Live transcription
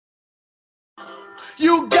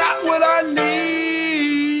You got what I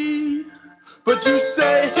need, but you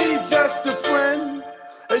say he's just a friend,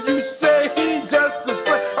 and you say he's just a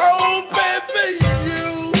friend. Oh, baby,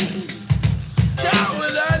 you got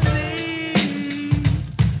what I need,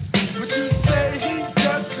 but you say he's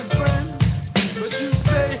just a friend, but you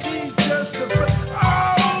say he's just a friend.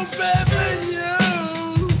 Oh, baby, you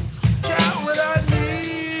got what I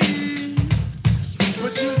need,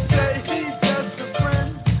 but you say he's just a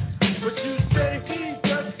friend.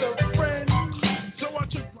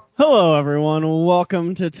 Hello, everyone.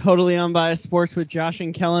 Welcome to Totally Unbiased Sports with Josh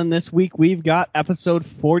and Kellen. This week, we've got episode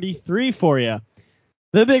 43 for you.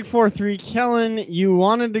 The big 4-3. Kellen, you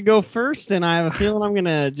wanted to go first, and I have a feeling I'm going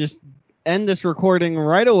to just end this recording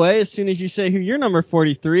right away as soon as you say who your number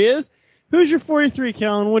 43 is. Who's your 43,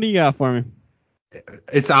 Kellen? What do you got for me?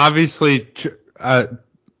 It's obviously I'll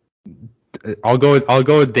go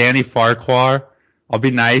with Danny Farquhar. I'll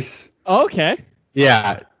be nice. Okay.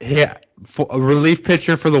 Yeah, a relief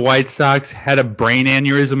pitcher for the White Sox, had a brain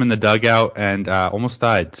aneurysm in the dugout and almost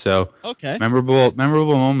died. So okay, memorable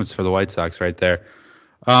moments for the White Sox right there.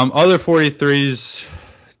 Other 43s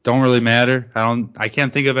don't really matter. I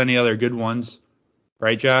can't think of any other good ones.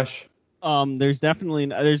 Right, Josh? There's a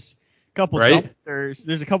couple dumpsters.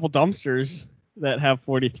 There's a couple dumpsters that have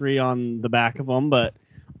 43 on the back of them, but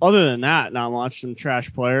other than that, not much. Some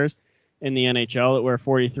trash players in the NHL that wear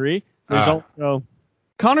 43. There's also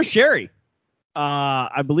Connor Sherry.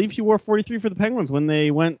 I believe he wore 43 for the Penguins when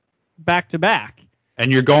they went back to back.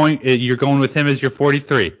 And you're going with him as your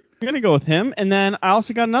 43. I'm gonna go with him, and then I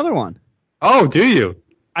also got another one. Oh, do you?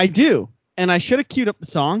 I do, and I should have queued up the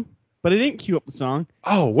song, but I didn't queue up the song.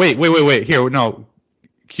 Oh, wait. Here, no.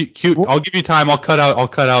 Cute. I'll give you time. I'll cut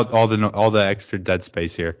out all the extra dead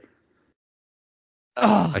space here.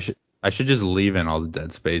 Ugh. I should just leave in all the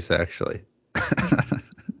dead space actually.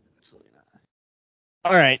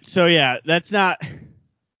 All right, so yeah, that's not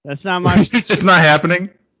my. It's just not happening.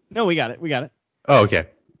 No, we got it. Oh, okay.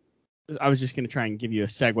 I was just gonna try and give you a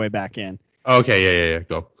segue back in. Okay, yeah.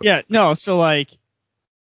 Go. Yeah, no, so like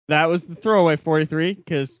that was the throwaway 43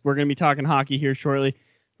 because we're gonna be talking hockey here shortly.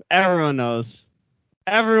 Everyone knows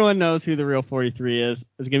who the real 43 is. I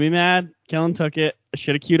was gonna be mad. Kellen took it. I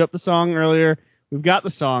should have queued up the song earlier. We've got the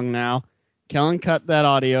song now. Kellen cut that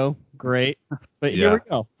audio. Great. But here we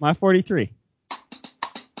go. My 43.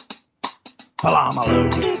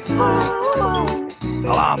 Palomalo.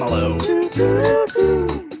 Palomalo.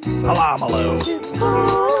 Palomalo.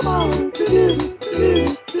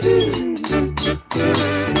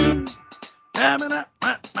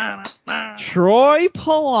 Troy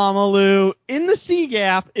Polamalu in the C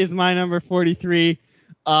gap is my number 43.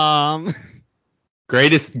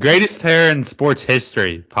 Greatest hair in sports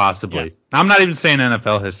history, possibly. Yes. I'm not even saying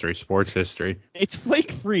NFL history, sports history. It's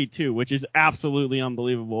flake free too, which is absolutely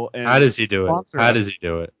unbelievable. And how does he do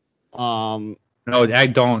it? No, I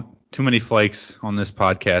don't. Too many flakes on this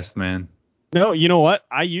podcast, man. No, you know what?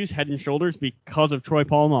 I use Head and Shoulders because of Troy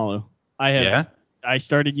Polamalu. I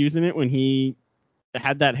started using it when he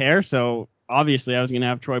had that hair, so obviously I was going to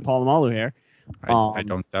have Troy Polamalu hair. I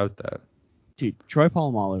don't doubt that. Dude, Troy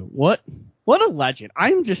Polamalu. What a legend.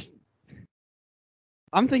 I'm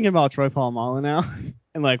thinking about Troy Polamalu now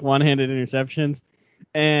and like one-handed interceptions.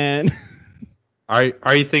 And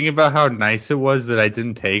Are you thinking about how nice it was that I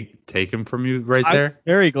didn't take him from you right there? I was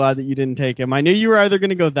very glad that you didn't take him. I knew you were either going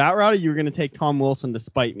to go that route or you were going to take Tom Wilson to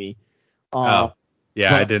spite me. Yeah,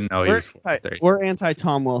 I didn't know he was 43. We're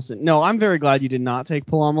anti-Tom Wilson. No, I'm very glad you did not take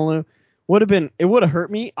Polamalu. It would have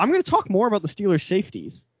hurt me. I'm going to talk more about the Steelers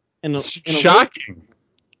safeties. Shocking.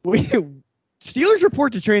 Steelers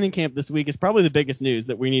report to training camp this week is probably the biggest news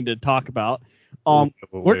that we need to talk about.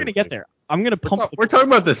 We're going to get there. I'm going to pump. We're talking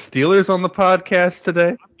about the Steelers on the podcast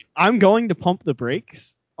today. I'm going to pump the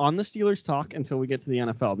brakes on the Steelers talk until we get to the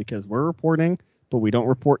NFL because we're reporting, but we don't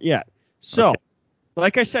report yet. So,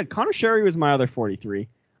 Like I said, Connor Sherry was my other 43.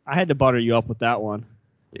 I had to butter you up with that one.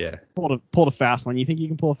 Yeah. Pulled a fast one. You think you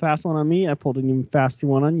can pull a fast one on me? I pulled an even faster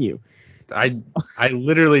one on you. I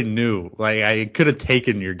literally knew. Like, I could have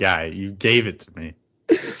taken your guy. You gave it to me.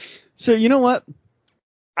 So, you know what?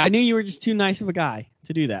 I knew you were just too nice of a guy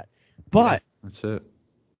to do that. But that's it.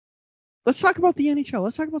 Let's talk about the NHL.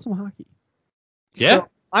 Let's talk about some hockey. Yeah. So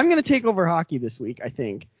I'm going to take over hockey this week, I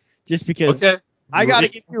think, just because I got to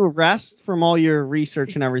give you a rest from all your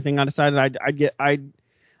research and everything. I decided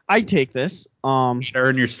I'd take this.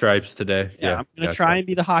 Sharing your stripes today. Yeah. I'm going to try and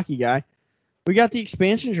be the hockey guy. We got the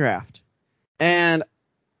expansion draft. And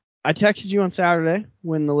I texted you on Saturday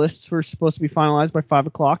when the lists were supposed to be finalized by 5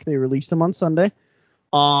 o'clock. They released them on Sunday.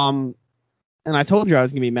 And I told you I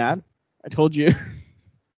was going to be mad. I told you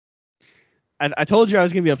I told you I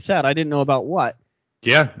was gonna be upset. I didn't know about what.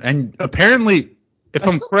 Yeah, and apparently, if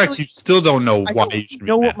I'm correct, you still don't know why you should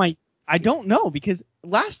be mad. I don't know, because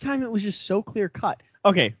last time it was just so clear cut.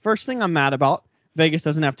 Okay, first thing I'm mad about, Vegas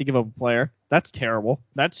doesn't have to give up a player. That's terrible.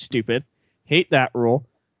 That's stupid. Hate that rule.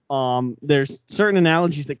 There's certain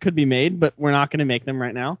analogies that could be made, but we're not going to make them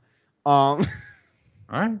right now. All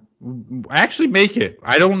right. Actually make it.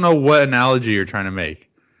 I don't know what analogy you're trying to make.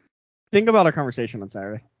 Think about our conversation on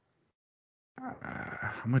Saturday.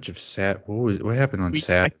 How much of what happened on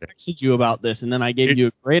Saturday? I texted you about this, and then I gave you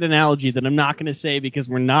a great analogy that I'm not going to say because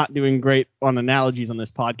we're not doing great on analogies on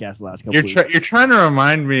this podcast the last couple weeks. You're trying to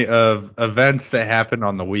remind me of events that happened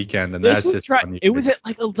on the weekend, and that's just funny. It was at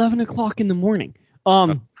like 11 o'clock in the morning.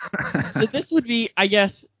 So this would be, I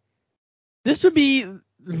guess, the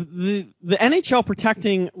NHL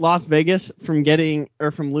protecting Las Vegas from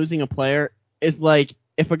losing a player is like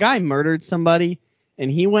if a guy murdered somebody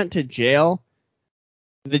and he went to jail,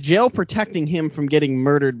 the jail protecting him from getting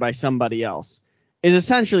murdered by somebody else is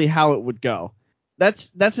essentially how it would go.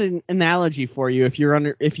 That's an analogy for you if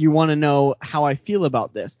you want to know how I feel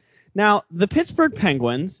about this. Now, the Pittsburgh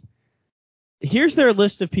Penguins, here's their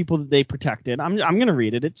list of people that they protected. I'm going to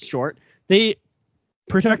read it. It's short. They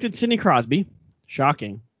protected Sidney Crosby.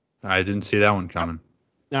 Shocking. I didn't see that one coming.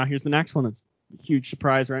 Now, here's the next one. It's a huge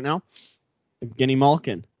surprise right now. Evgeny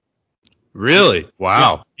Malkin. Really?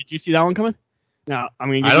 Wow. Yeah. Did you see that one coming? Now, I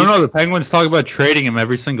don't know. The Penguins talk about trading him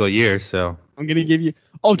every single year, so. I'm going to give you.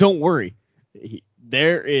 Oh, don't worry.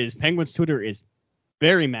 Penguins Twitter is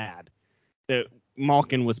very mad that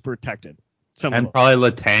Malkin was protected. And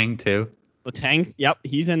probably Letang, too. Letang, yep,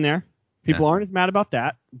 he's in there. People aren't as mad about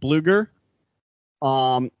that. Bluger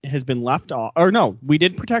has been left off. Or no, we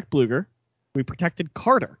did protect Bluger. We protected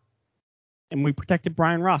Carter. And we protected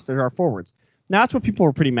Brian Ross. They're our forwards. Now, that's what people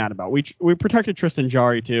were pretty mad about. We protected Tristan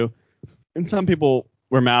Jarry, too. And some people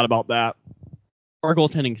were mad about that. Our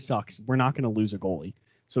goaltending sucks. We're not going to lose a goalie,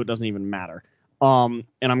 so it doesn't even matter. And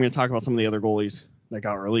I'm going to talk about some of the other goalies that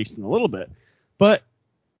got released in a little bit. But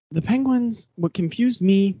the Penguins, what confused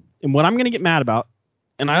me and what I'm going to get mad about,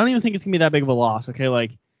 and I don't even think it's going to be that big of a loss, okay?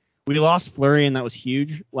 Like, we lost Fleury, and that was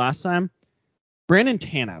huge last time. Brandon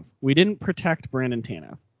Tanev. We didn't protect Brandon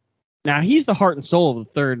Tanev. Now, he's the heart and soul of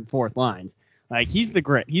the third and fourth lines. Like, he's the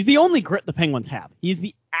grit. He's the only grit the Penguins have. He's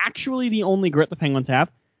actually the only grit the Penguins have.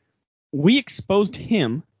 We exposed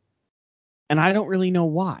him, and I don't really know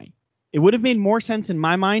why. It would have made more sense in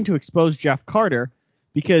my mind to expose Jeff Carter,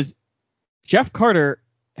 because Jeff Carter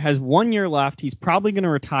has 1 year left. He's probably going to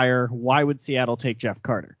retire. Why would Seattle take Jeff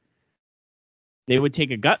Carter? They would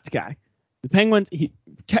take a guts guy. The Penguins,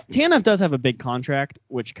 Tanev does have a big contract,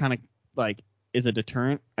 which kind of like is a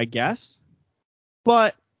deterrent, I guess.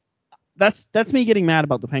 But that's me getting mad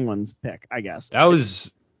about the Penguins pick, I guess.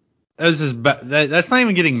 That's not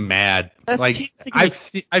even getting mad.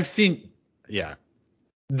 I've seen. Yeah.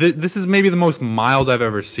 This is maybe the most mild I've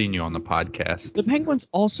ever seen you on the podcast. The Penguins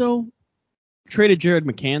also traded Jared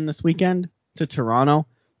McCann this weekend to Toronto.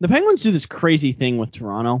 The Penguins do this crazy thing with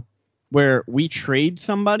Toronto where we trade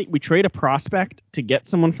a prospect to get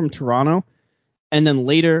someone from Toronto, and then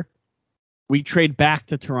later we trade back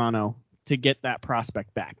to Toronto to get that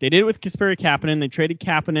prospect back. They did it with Kasperi Kapanen. They traded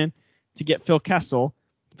Kapanen to get Phil Kessel.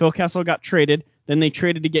 Phil Kessel got traded. Then they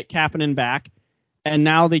traded to get Kapanen back. And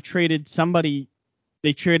now they traded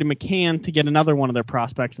McCann to get another one of their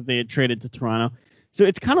prospects that they had traded to Toronto. So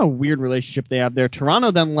it's kind of a weird relationship they have there.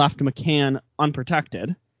 Toronto then left McCann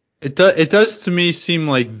unprotected. It does to me seem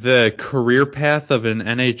like the career path of an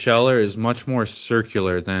NHLer is much more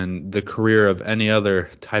circular than the career of any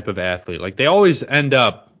other type of athlete. Like, they always end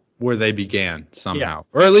up where they began somehow.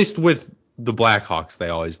 Yeah. Or at least with the Blackhawks, they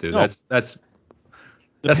always do. No. That's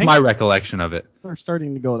my recollection of it. They're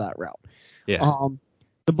starting to go that route. Yeah.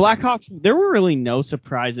 The Blackhawks, there were really no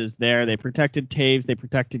surprises there. They protected Taves, they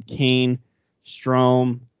protected Kane,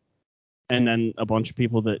 Strome, and then a bunch of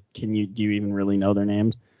people that do you even really know their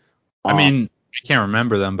names? I mean, I can't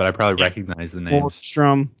remember them, but I probably recognize the names.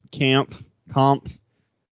 Borgstrom, Kampf,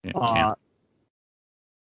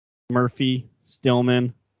 Murphy,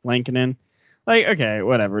 Stillman, Lankinen. Like, okay,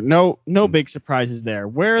 whatever. No big surprises there.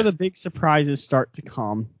 Where the big surprises start to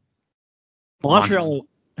come, Montreal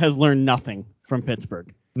has learned nothing from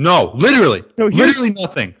Pittsburgh. No, literally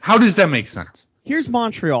nothing. How does that make sense? Here's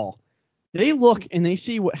Montreal. They look and they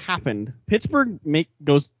see what happened. Pittsburgh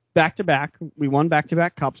goes back-to-back. We won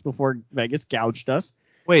back-to-back cups before Vegas gouged us.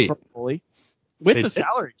 Wait. With the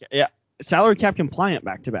salary cap. Yeah, salary cap compliant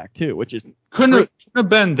back-to-back, too, which is... Couldn't have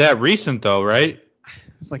been that recent, though, right?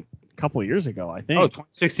 It was like a couple of years ago, I think. Oh,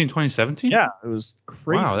 2016, 2017? Yeah, it was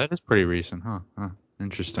crazy. Wow, that is pretty recent, huh?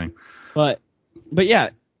 Interesting. But But yeah,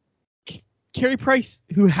 Carey Price,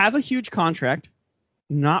 who has a huge contract,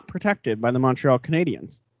 not protected by the Montreal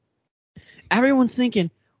Canadiens. Everyone's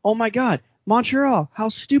thinking, oh my God, Montreal, how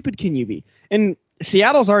stupid can you be? And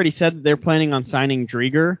Seattle's already said that they're planning on signing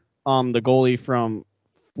Drieger, the goalie from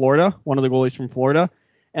Florida, one of the goalies from Florida.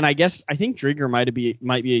 And I think Drieger might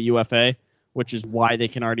be a UFA, which is why they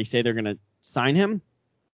can already say they're going to sign him.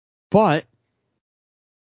 But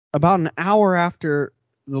about an hour after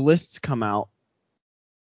the lists come out,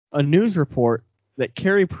 a news report that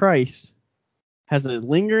Carey Price has a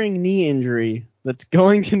lingering knee injury that's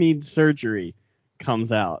going to need surgery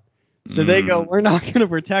comes out. So they go, we're not going to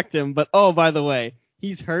protect him, but oh, by the way,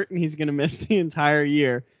 he's hurt and he's going to miss the entire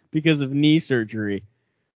year because of knee surgery,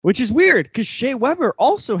 which is weird because Shea Weber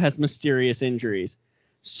also has mysterious injuries.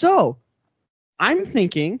 So I'm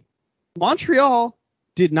thinking Montreal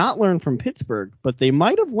did not learn from Pittsburgh, but they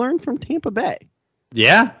might have learned from Tampa Bay.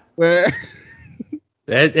 Yeah. Where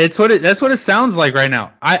that's what it sounds like right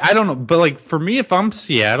now. I don't know, but like for me, if I'm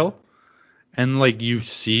Seattle and like you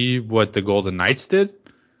see what the Golden Knights did,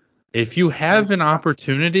 if you have an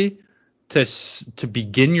opportunity to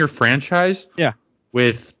begin your franchise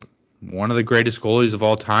with one of the greatest goalies of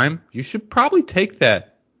all time, you should probably take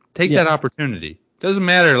that opportunity. Doesn't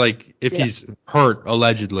matter like if he's hurt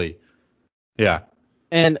allegedly. Yeah.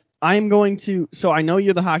 And I'm going to, so I know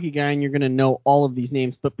you're the hockey guy and you're going to know all of these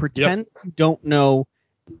names, but pretend you don't know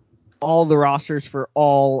all the rosters for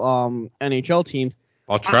all NHL teams.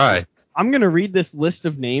 I'll try. I'm going to read this list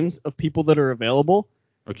of names of people that are available.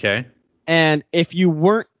 Okay. And if you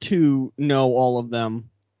weren't to know all of them,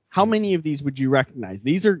 how many of these would you recognize?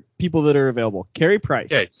 These are people that are available. Carey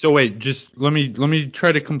Price. Okay, so wait, just let me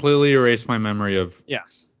try to completely erase my memory of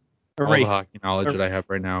all the hockey knowledge that I have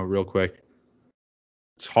right now real quick.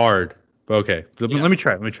 It's hard, but okay. Let me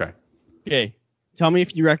try. Okay. Tell me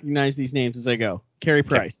if you recognize these names as I go. Carey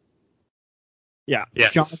Price. Yeah.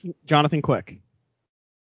 Yes. Jonathan Quick.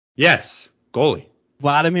 Yes. Goalie.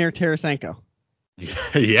 Vladimir Tarasenko.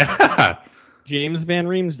 Yeah. James Van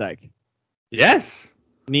Riemsdyk. Yes.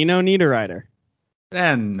 Nino Niederreiter.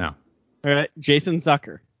 And no. All right. Jason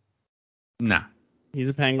Zucker. No. He's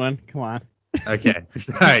a Penguin. Come on. Okay.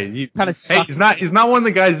 Sorry. Hey, he's not one of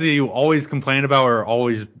the guys that you always complain about or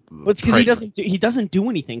always. Well, it's because he doesn't do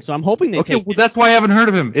anything. So I'm hoping they take. Well, that's why I haven't heard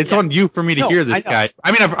of him. It's on you for me to hear this guy.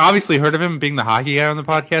 I mean, I've obviously heard of him being the hockey guy on the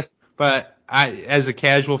podcast, but as a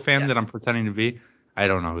casual fan that I'm pretending to be, I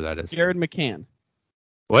don't know who that is. Jared McCann.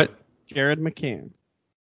 What? Jared McCann.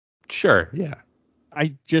 Sure. Yeah.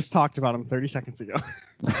 I just talked about him 30 seconds ago.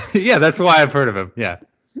 Yeah, that's why I've heard of him. Yeah.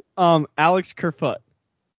 Alex Kerfoot.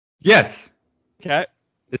 Yes. Okay.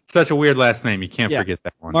 It's such a weird last name. You can't forget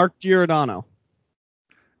that one. Mark Giordano.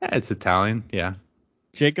 It's Italian. Yeah.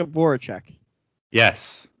 Jacob Voracek.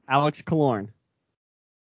 Yes. Alex Killorn.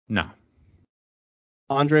 No.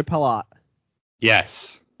 Andre Palat.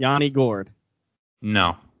 Yes. Yanni Gourde.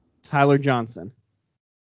 No. Tyler Johnson.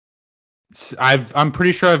 I'm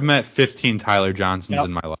pretty sure I've met 15 Tyler Johnsons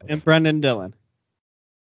in my life. And Brendan Dillon.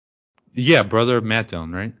 Yeah, brother of Matt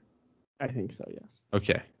Dillon, right? I think so, yes.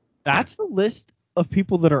 Okay. That's the list of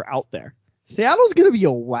people that are out there. Seattle's going to be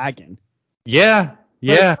a wagon. Yeah,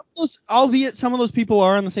 yeah. Albeit some of those people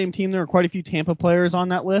are on the same team. There are quite a few Tampa players on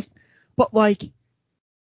that list. But, like,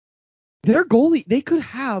 their goalie, they could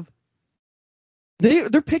have...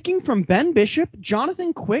 They're picking from Ben Bishop,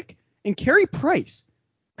 Jonathan Quick, and Carey Price.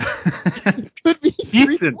 Could be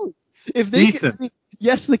decent. If they decent.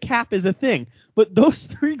 Yes, the cap is a thing, but those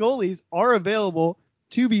three goalies are available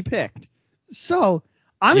to be picked. So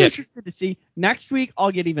I'm interested to see. Next week,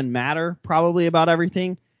 I'll get even madder probably about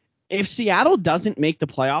everything. If Seattle doesn't make the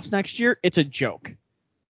playoffs next year, it's a joke.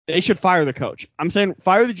 They should fire the coach. I'm saying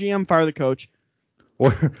fire the GM, fire the coach.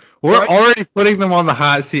 We're already putting them on the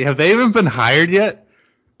hot seat. Have they even been hired yet?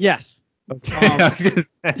 Yes. Okay. I was gonna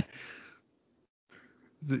say.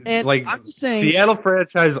 And like I'm just saying, Seattle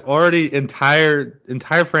franchise already entire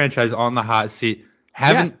franchise on the hot seat.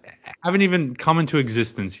 Haven't even come into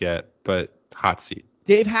existence yet, but hot seat.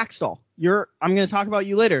 Dave Haxtell, I'm going to talk about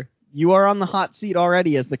you later. You are on the hot seat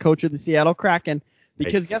already as the coach of the Seattle Kraken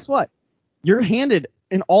because guess what? You're handed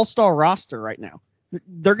an all-star roster right now.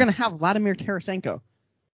 They're going to have Vladimir Tarasenko,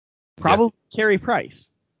 probably Carey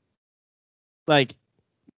Price. Like.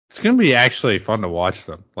 It's going to be actually fun to watch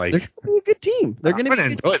them. Like, they're going to be a good team. They're going to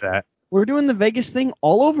enjoy that. We're doing the Vegas thing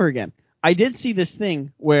all over again. I did see this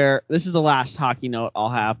thing where this is the last hockey note I'll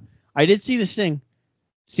have. I did see this thing.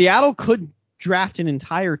 Seattle could draft an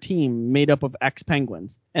entire team made up of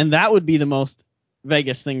ex-Penguins, and that would be the most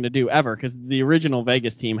Vegas thing to do ever because the original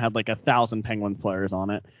Vegas team had like 1,000 Penguins players on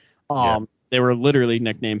it. They were literally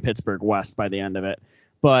nicknamed Pittsburgh West by the end of it.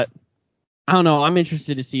 But I don't know. I'm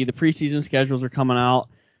interested to see. The preseason schedules are coming out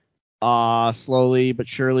slowly but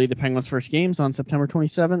surely. The Penguins' first game's on September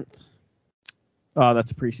 27th.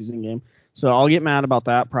 That's a preseason game. So I'll get mad about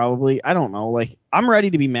that probably. I don't know. Like, I'm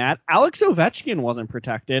ready to be mad. Alex Ovechkin wasn't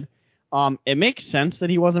protected. It makes sense that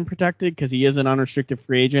he wasn't protected because he is an unrestricted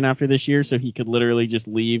free agent after this year, so he could literally just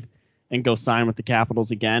leave and go sign with the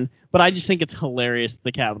Capitals again. But I just think it's hilarious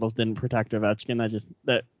the Capitals didn't protect Ovechkin.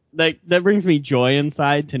 That brings me joy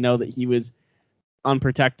inside to know that he was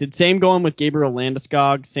unprotected. Same going with Gabriel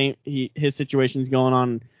Landeskog. His situation's going on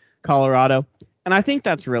in Colorado. And I think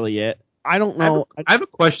that's really it. I don't know. I have a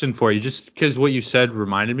question for you, just because what you said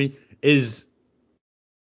reminded me. Is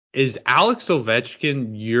Alex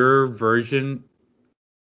Ovechkin your version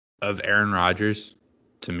of Aaron Rodgers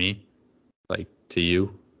to me? Like, to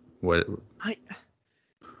you? What?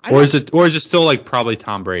 Or is it still like probably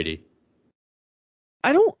Tom Brady?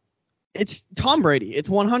 It's Tom Brady. It's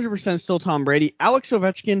 100% still Tom Brady. Alex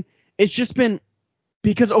Ovechkin, it's just been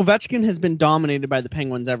because Ovechkin has been dominated by the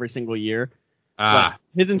Penguins every single year. Like,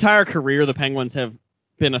 his entire career, the Penguins have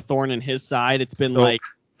been a thorn in his side. It's been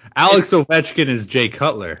Alex Ovechkin is Jay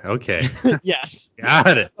Cutler. Okay. Yes.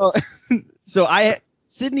 Got it. So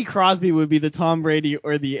Sidney Crosby would be the Tom Brady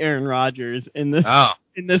or the Aaron Rodgers in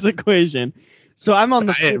this equation. So I'm on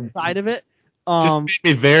the flip side of it. Just made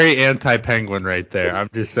me very anti-Penguin right there. I'm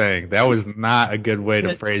just saying that was not a good way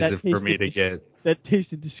to phrase it for me to get. That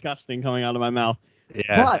tasted disgusting coming out of my mouth.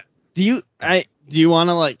 Yeah. But do you want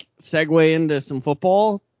to like segue into some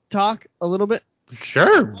football talk a little bit?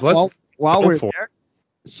 Sure. While we're there.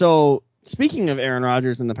 So speaking of Aaron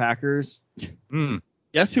Rodgers and the Packers,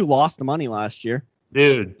 guess who lost the money last year?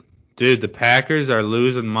 Dude, the Packers are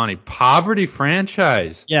losing money. Poverty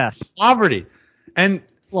franchise. Yes. Poverty. And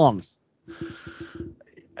slums.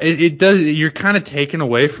 It does. You're kind of taken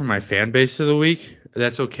away from my fan base of the week.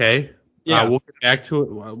 That's okay. Yeah. We'll get back to it.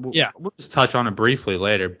 We'll just touch on it briefly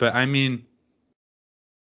later. But I mean,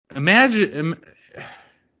 imagine.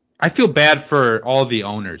 I feel bad for all the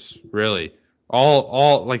owners, really.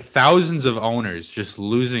 All like thousands of owners just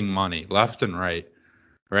losing money left and right.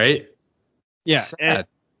 Right? Yeah. Sad.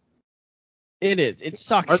 It is. It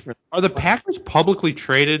sucks. Are the Packers publicly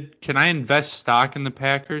traded? Can I invest stock in the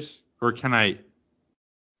Packers, or can I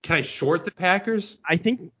short the Packers? I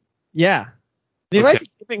think, yeah. They might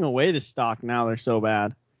be giving away the stock now. They're so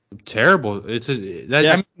bad. Terrible.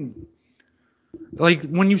 I mean, like,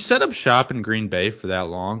 when you set up shop in Green Bay for that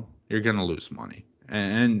long, you're gonna lose money.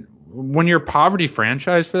 And when you're a poverty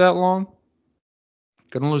franchise for that long,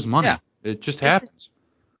 you're gonna lose money. Yeah. It just happens.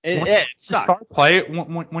 It sucks.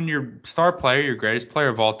 When your star player, your greatest player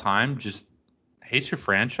of all time, just hates your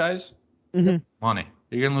franchise, money.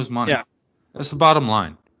 You're gonna lose money. Yeah. That's the bottom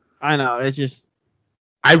line. I know. It's just.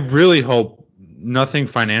 I really hope nothing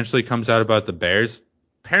financially comes out about the Bears.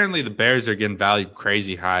 Apparently, the Bears are getting valued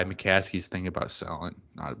crazy high. McCaskey's thinking about selling.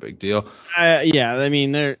 Not a big deal. Yeah. I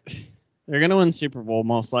mean, they're gonna win Super Bowl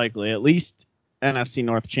most likely. At least NFC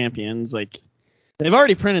North champions. Like. They've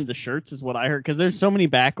already printed the shirts, is what I heard, because there's so many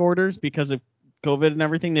back orders because of COVID and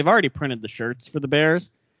everything. They've already printed the shirts for the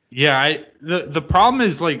Bears. Yeah, the problem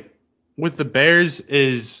is, like, with the Bears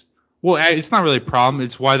is, well, it's not really a problem.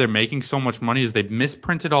 It's why they're making so much money is they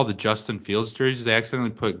misprinted all the Justin Fields jerseys. They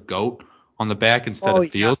accidentally put GOAT on the back instead of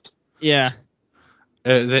Fields. Yeah.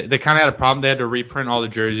 They kind of had a problem. They had to reprint all the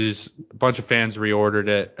jerseys. A bunch of fans reordered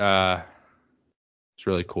it. It's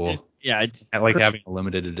really cool. It's like having a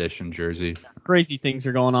limited edition jersey. Crazy things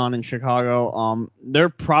are going on in Chicago. They're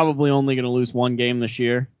probably only going to lose one game this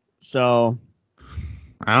year. So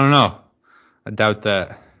I don't know. I doubt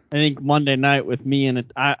that. I think Monday night with me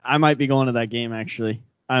and I might be going to that game actually.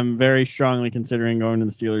 I'm very strongly considering going to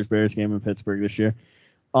the Steelers-Bears game in Pittsburgh this year.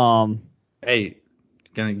 Hey,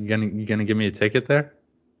 you gonna give me a ticket there?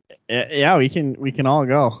 Yeah, we can all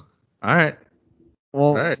go. All right. Well,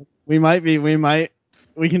 all right.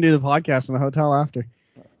 We can do the podcast in the hotel after.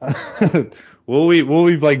 Will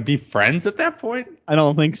we like be friends at that point? I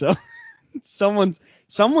don't think so. Someone's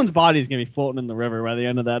body's gonna be floating in the river by the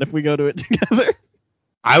end of that if we go to it together.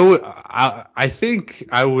 I think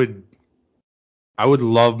I would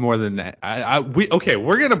love more than that.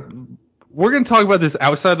 We're gonna talk about this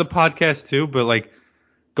outside the podcast too, but like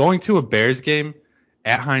going to a Bears game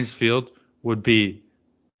at Heinz Field would be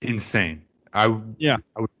insane. That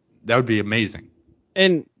would be amazing.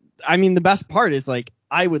 And I mean, the best part is like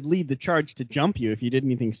I would lead the charge to jump you if you did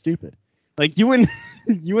anything stupid. Like you wouldn't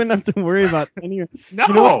have to worry about any.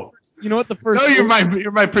 No. You know what the first? No,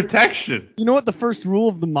 you're my protection. You know what the first rule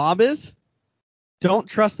of the mob is? Don't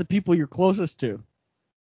trust the people you're closest to.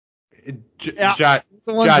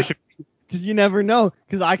 Josh, because you never know.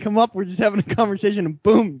 Because I come up, we're just having a conversation, and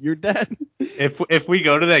boom, you're dead. if we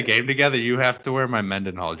go to that game together, you have to wear my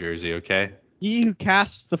Mendenhall jersey, okay? He who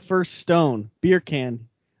casts the first stone, beer can.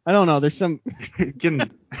 I don't know. There's some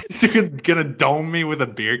gonna dome me with a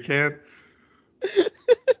beer can.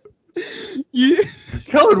 you.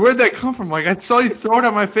 Kellen, where'd that come from? Like I saw you throw it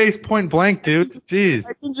at my face point blank, dude. Jeez.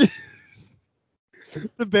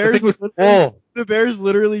 The Bears. The Bears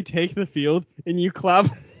literally take the field, and you clap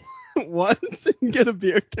once and get a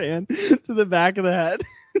beer can to the back of the head.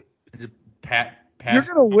 You're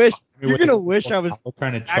gonna wish. You're gonna wish I was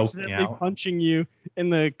trying to choke me accidentally out. punching you in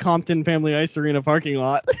the Compton Family Ice Arena parking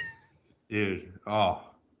lot. Dude,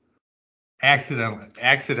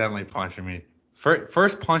 accidentally punching me.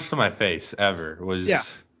 First punch to my face ever was. Yeah.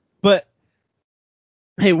 But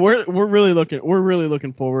hey, we're really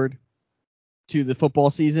looking forward to the football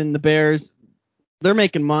season. The Bears, they're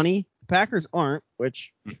making money. The Packers aren't,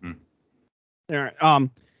 which they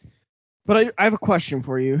aren't. But I have a question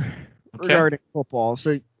for you regarding football.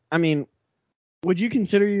 So, I mean, would you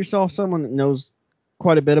consider yourself someone that knows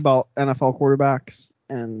quite a bit about NFL quarterbacks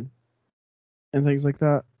and things like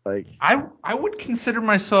that? Like, I would consider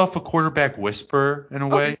myself a quarterback whisperer in a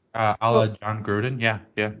way, a la John Gruden. Yeah.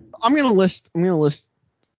 I'm gonna list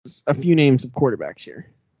a few names of quarterbacks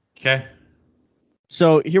here. Okay.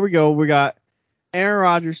 So here we go. We got Aaron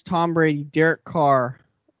Rodgers, Tom Brady, Derek Carr,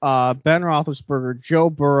 Ben Roethlisberger, Joe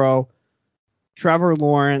Burrow, Trevor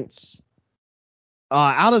Lawrence.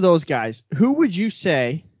 Out of those guys, who would you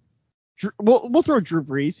say? We'll throw Drew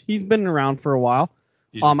Brees. He's been around for a while.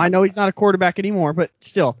 I know he's not a quarterback anymore, but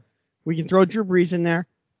still, we can throw Drew Brees in there.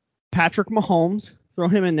 Patrick Mahomes, throw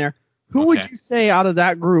him in there. Who would you say out of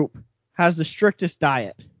that group has the strictest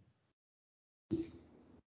diet?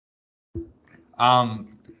 I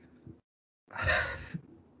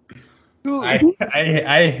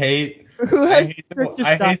hate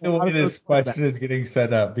the way this question is getting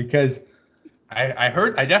set up because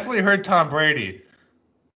I definitely heard Tom Brady,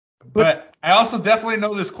 but I also definitely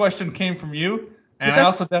know this question came from you, and I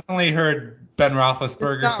also definitely heard Ben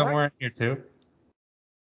Roethlisberger somewhere in here too.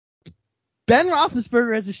 Ben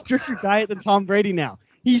Roethlisberger has a stricter diet than Tom Brady now.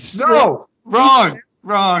 Wrong.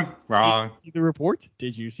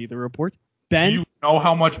 Did you see the report? Ben, do you know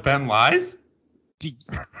how much Ben lies?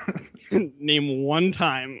 Name one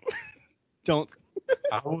time. Don't.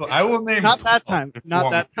 I will name. Not that time.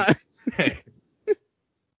 Not that time.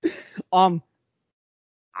 All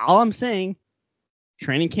I'm saying,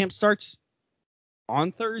 training camp starts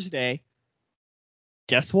on Thursday.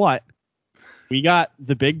 Guess what? We got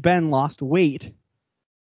the Big Ben lost weight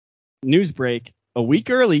news break a week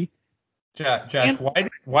early. Josh,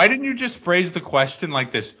 why didn't you just phrase the question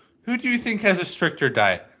like this? Who do you think has a stricter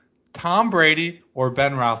diet, Tom Brady or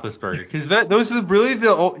Ben Roethlisberger? Because those are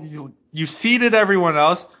really you seeded everyone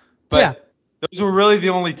else, but those were really the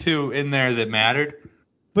only two in there that mattered.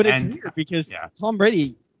 But it's weird because Tom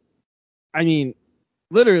Brady, I mean,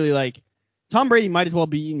 literally, like, Tom Brady might as well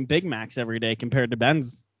be eating Big Macs every day compared to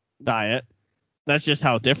Ben's diet. That's just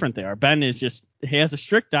how different they are. Ben he has a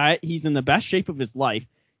strict diet. He's in the best shape of his life.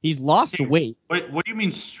 He's lost weight. What do you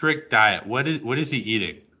mean strict diet? What is he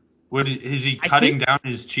eating? Is he cutting down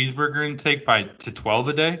his cheeseburger intake to 12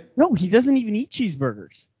 a day? No, he doesn't even eat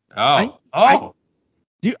cheeseburgers.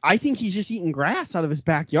 Dude, I think he's just eating grass out of his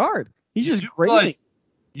backyard. He's just grazing.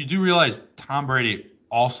 You do realize Tom Brady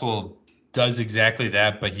also does exactly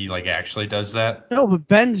that, but he actually does that? No, but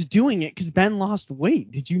Ben's doing it because Ben lost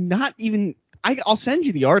weight. Did you not even? I'll send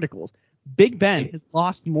you the articles. Big Ben has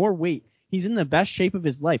lost more weight. He's in the best shape of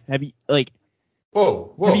his life. Have you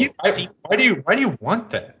Whoa! Why do you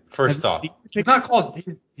want that? First off, he's not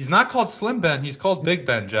called Slim Ben. He's called Big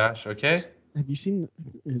Ben, Josh. Okay. Have you seen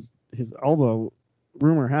his elbow?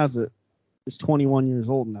 Rumor has it is 21 years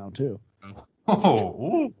old now too.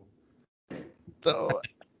 Oh. So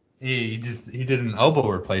he did an elbow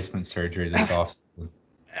replacement surgery this offseason.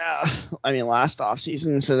 Yeah, I mean last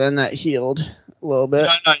offseason. So then that healed a little bit.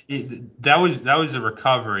 No, that was a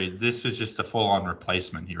recovery. This was just a full-on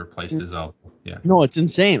replacement. He replaced his elbow. Yeah. No, it's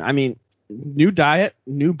insane. I mean, new diet,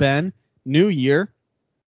 new Ben, new year.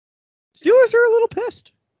 Steelers are a little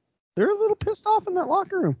pissed. They're a little pissed off in that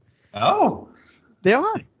locker room. Oh. They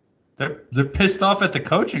are. They're pissed off at the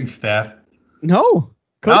coaching staff. No.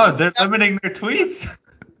 They're limiting their tweets.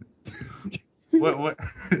 What?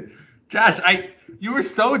 Josh, you were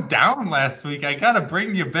so down last week. I gotta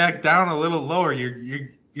bring you back down a little lower.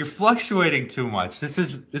 You're fluctuating too much. This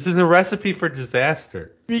is a recipe for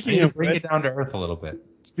disaster. Bring it down to earth a little bit.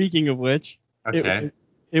 Speaking of which, okay,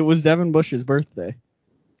 it was Devin Bush's birthday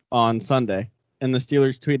on Sunday. and the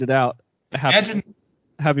Steelers tweeted out,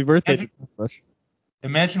 happy birthday to Bush.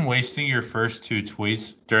 Imagine wasting your first 2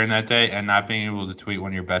 tweets during that day and not being able to tweet one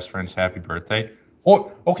of your best friend's happy birthday.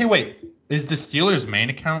 Oh, okay, wait. Is the Steelers' main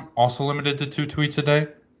account also limited to 2 tweets a day?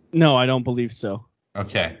 No, I don't believe so.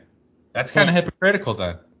 Okay. That's kind of hypocritical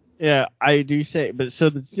then. Yeah, I do say, but so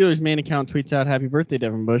the Steelers' main account tweets out happy birthday,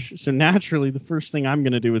 Devin Bush. So naturally, the first thing I'm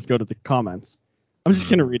going to do is go to the comments. I'm just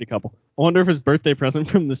going to read a couple. I wonder if his birthday present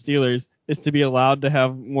from the Steelers is to be allowed to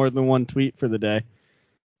have more than one tweet for the day.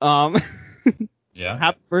 Yeah.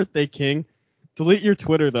 Happy birthday, King. Delete your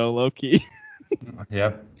Twitter, though, low-key.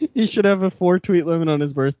 Yep. He should have a 4-tweet limit on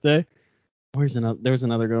his birthday. There's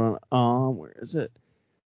another good one. Where is it?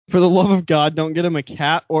 For the love of God, don't get him a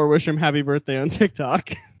cat or wish him happy birthday on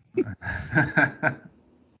TikTok.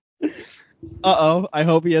 Uh-oh. I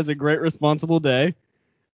hope he has a great, responsible day.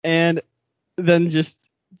 And then just...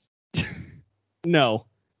 no.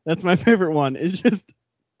 That's my favorite one. It's just...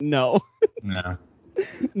 no. No.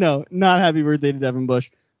 No, not happy birthday to Devin Bush.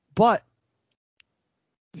 But,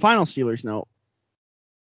 final Steelers note.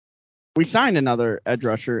 We signed another edge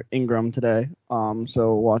rusher, Ingram, today.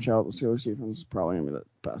 So watch out. The Steelers defense is probably going to be the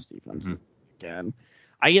best defense again.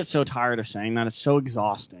 I get so tired of saying that. It's so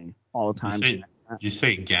exhausting all the time. Did you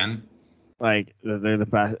say again? Like, they're the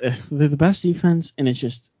best. They're the best defense, and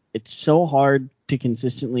it's so hard to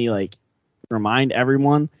consistently, like, remind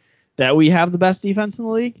everyone that we have the best defense in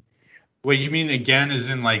the league. Wait, you mean again as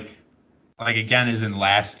in like again as in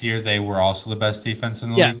last year they were also the best defense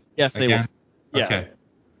in the league? Yes, they were. Yes. Okay.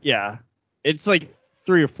 Yeah. It's like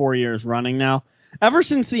 3 or 4 years running now. Ever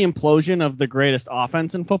since the implosion of the greatest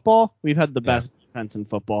offense in football, we've had the best defense in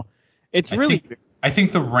football. I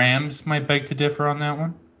think the Rams might beg to differ on that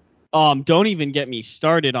one. Don't even get me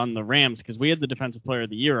started on the Rams, because we had the defensive player of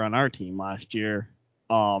the year on our team last year,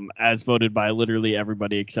 as voted by literally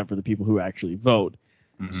everybody except for the people who actually vote.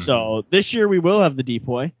 Mm-hmm. So this year we will have the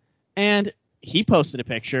Depoy, and he posted a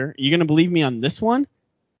picture. You going to believe me on this one?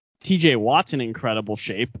 TJ Watt's in incredible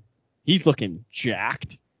shape. He's looking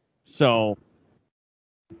jacked. So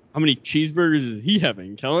how many cheeseburgers is he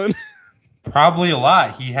having, Kellen? Probably a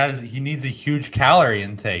lot. He needs a huge calorie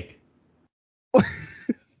intake.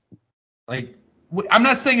 Like, I'm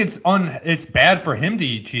not saying it's bad for him to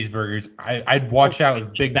eat cheeseburgers. I'd watch out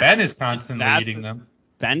if Big Ben is constantly eating them.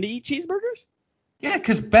 Ben to eat cheeseburgers? Yeah,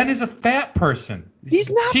 because Ben is a fat person.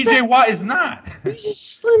 He's not. TJ Watt is not. He's as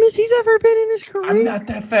slim as he's ever been in his career. I'm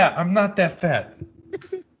not that fat.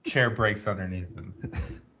 Chair breaks underneath him.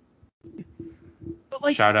 But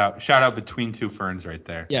like, shout out between two ferns right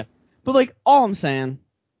there. Yes, but like, all I'm saying,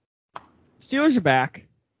 Steelers are back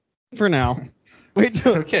for now. Wait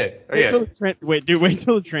till the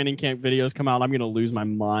training camp videos come out. I'm gonna lose my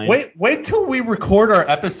mind. Wait till we record our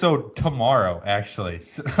episode tomorrow. Actually,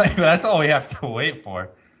 that's all we have to wait for.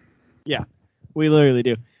 Yeah, we literally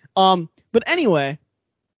do. But anyway,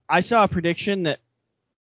 I saw a prediction that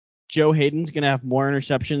Joe Hayden's gonna have more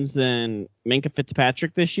interceptions than Minkah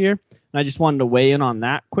Fitzpatrick this year, and I just wanted to weigh in on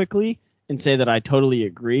that quickly and say that I totally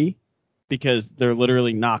agree, because they're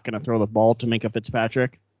literally not gonna throw the ball to Minkah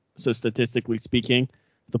Fitzpatrick. So statistically speaking,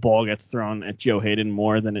 the ball gets thrown at Joe Hayden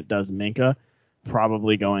more than it does Minkah,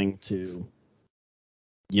 probably going to,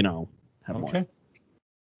 have more.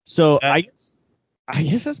 So I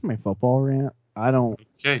guess that's my football rant. I don't.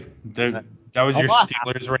 Okay, that was your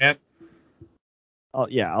Steelers rant. Oh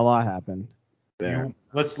yeah, a lot happened there.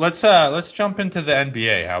 Let's jump into the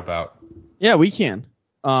NBA. How about? Yeah, we can.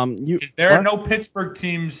 There are no Pittsburgh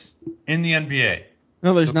teams in the NBA.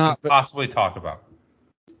 No, there's not. Possibly talk about.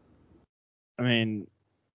 I mean,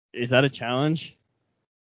 is that a challenge?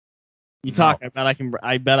 You talk. No.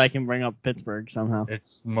 I bet I can bring up Pittsburgh somehow.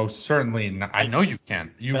 It's most certainly not. I know you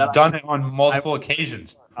can. You've done it on multiple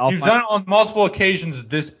occasions. You've done it on multiple occasions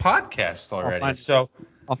this podcast already.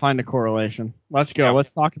 I'll find a correlation. Let's go. Yeah.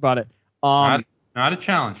 Let's talk about it. Not a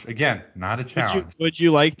challenge. Again, not a challenge. Would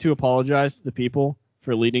you like to apologize to the people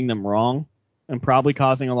for leading them wrong and probably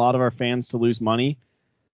causing a lot of our fans to lose money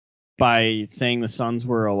by saying the Suns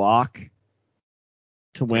were a lock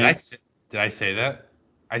to win? Did I say that?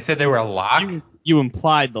 I said they were a lock? You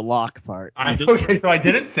implied the lock part. Okay, so I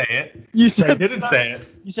didn't say it. I didn't say it.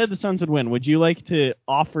 You said the Suns would win. Would you like to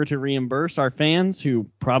offer to reimburse our fans who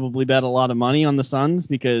probably bet a lot of money on the Suns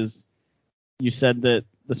because you said that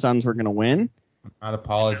the Suns were going to win? I'm not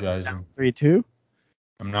apologizing. 3-2?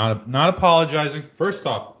 I'm not apologizing. First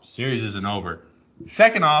off, series isn't over.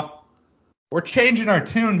 Second off, we're changing our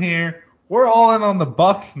tune here. We're all in on the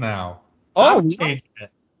Bucks now. I'm changing it.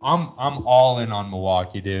 I'm all in on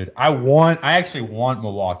Milwaukee, dude. I actually want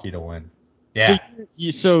Milwaukee to win. Yeah.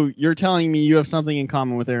 So you're telling me you have something in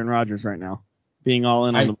common with Aaron Rodgers right now? being all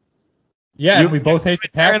in on the Bucks. Yeah, and we both hate the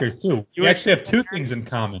Packers too. We actually have two things in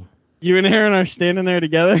common. You and Aaron are standing there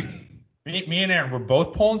together. Me and Aaron, we're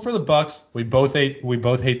both pulling for the Bucks. We both hate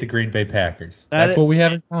the Green Bay Packers. That's what we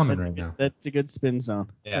have in common right now. That's a good spin zone.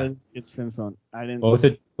 Yeah, good spin zone. I didn't.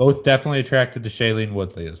 Both definitely attracted to Shailene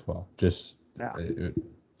Woodley as well. Just yeah.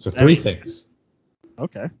 So three things.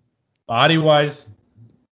 Okay. Body wise,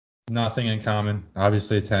 nothing in common.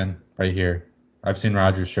 Obviously a 10 right here. I've seen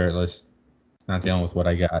Rodgers shirtless. Not dealing with what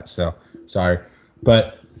I got, so sorry,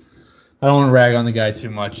 but I don't want to rag on the guy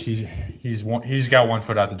too much. He's got one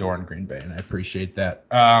foot out the door in Green Bay, and I appreciate that.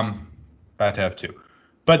 About to have two.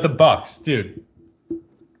 But the Bucks, dude,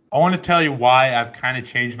 I want to tell you why I've kind of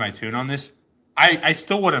changed my tune on this. I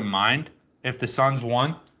still wouldn't mind if the Suns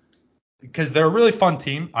won because they're a really fun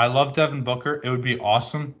team. I love Devin Booker. It would be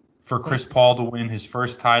awesome for Chris Paul to win his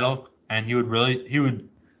first title, and he would.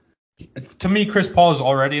 To me, Chris Paul is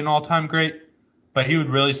already an all-time great, but he would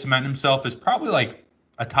really cement himself as probably like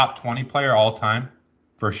a top 20 player all time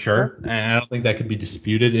for sure. And I don't think that could be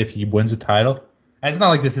disputed if he wins a title. And it's not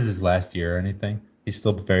like this is his last year or anything. He's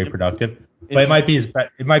still very productive. But it might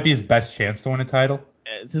be his best chance to win a title.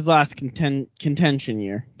 It's his last contending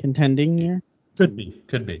year. Could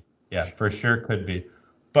be. Yeah, for sure could be.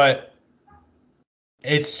 But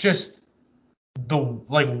it's just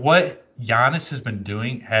what Giannis has been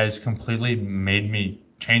doing has completely made me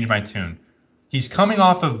change my tune. He's coming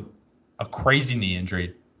off of a crazy knee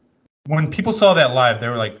injury. When people saw that live, they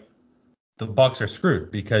were like, the Bucks are screwed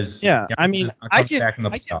because yeah. Giannis I mean, I can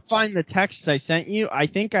playoffs. Find the texts I sent you. I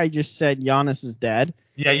think I just said Giannis is dead.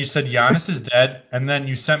 Yeah, you said Giannis is dead, and then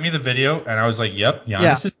you sent me the video, and I was like, yep,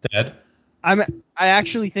 Giannis is dead. I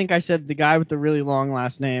actually think I said the guy with the really long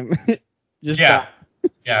last name. Yeah.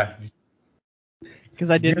 Because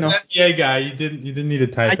I didn't know. Yeah, guy, you didn't need to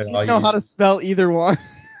type it. I didn't know how to spell either one.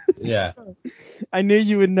 Yeah. So, I knew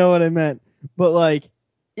you would know what I meant, but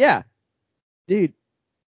yeah, dude.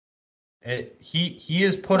 He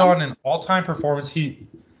has put on an all-time performance.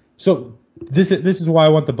 So this is why I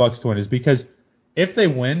want the Bucks to win, is because if they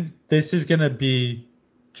win, this is gonna be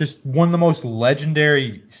just one of the most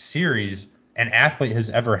legendary series an athlete has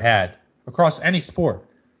ever had across any sport.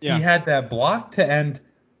 Yeah. He had that block to end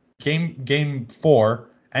game 4,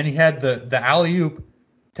 and he had the alley-oop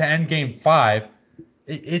to end game 5.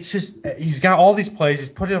 It's just he's got all these plays. He's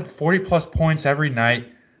putting up 40-plus points every night.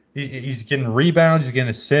 He's getting rebounds. He's getting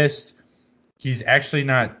assists. He's actually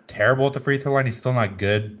not terrible at the free throw line. He's still not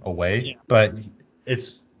good away, but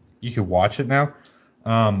you can watch it now.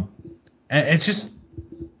 And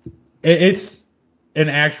it's an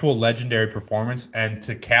actual legendary performance, and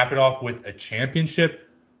to cap it off with a championship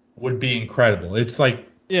would be incredible. It's like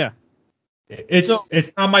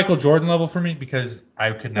it's not Michael Jordan level for me because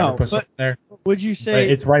I could never put something there. Would you say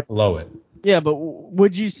it's right below it? Yeah, but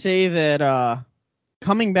would you say that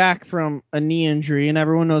coming back from a knee injury, and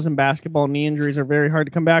everyone knows in basketball knee injuries are very hard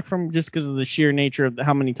to come back from just because of the sheer nature of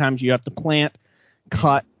how many times you have to plant,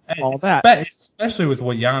 cut, all that. Especially with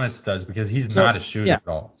what Giannis does because he's not a shooter at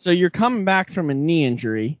all. So you're coming back from a knee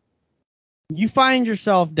injury. You find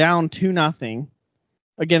yourself down 2-0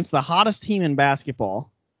 against the hottest team in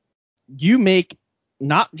basketball. You make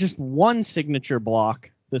not just one signature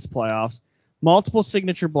block this playoffs, multiple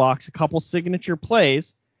signature blocks, a couple signature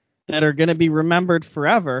plays that are going to be remembered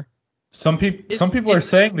forever. Some people are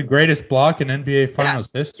saying the greatest block in NBA Finals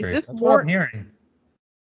history. That's what I'm hearing.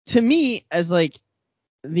 To me, as the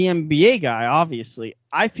NBA guy, obviously,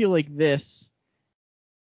 I feel like this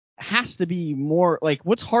has to be more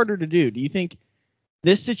what's harder to do? Do you think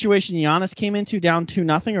this situation Giannis came into down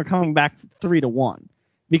 2-0 or coming back 3-1?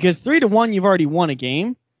 Because 3-1, you've already won a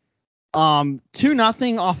game.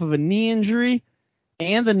 2-0 off of a knee injury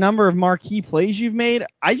and the number of marquee plays you've made,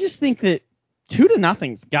 I just think that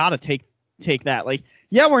 2-0's got to take that.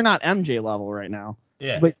 We're not MJ level right now.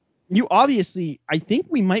 Yeah. But you obviously, I think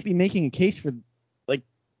we might be making a case for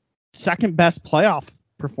second best playoff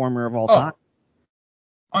performer of all time.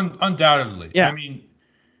 Undoubtedly. Yeah. I mean,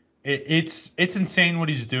 it's insane what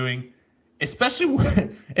he's doing, especially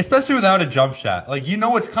without a jump shot.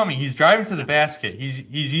 What's coming. He's driving to the basket.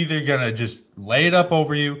 He's either gonna just lay it up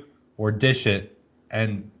over you or dish it,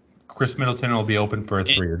 and Chris Middleton will be open for a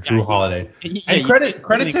 3 or Drew Holiday. And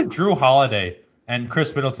credit to Drew Holiday and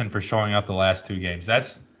Chris Middleton for showing up the last 2 games.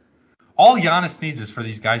 That's all Giannis needs is for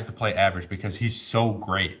these guys to play average because he's so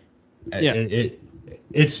great. Yeah.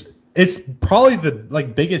 It's probably the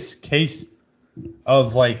biggest case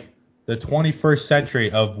of the 21st century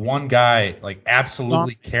of one guy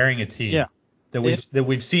absolutely carrying a team that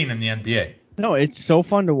we've seen in the NBA. No, it's so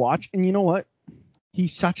fun to watch, and you know what?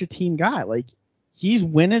 He's such a team guy. he's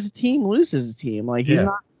win as a team, lose as a team. Like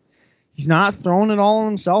he's not throwing it all on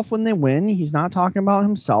himself when they win. He's not talking about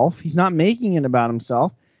himself. He's not making it about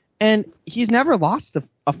himself. And he's never lost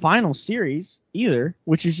a final series either,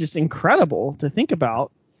 which is just incredible to think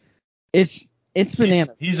about. It's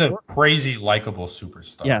bananas. He's a crazy, likable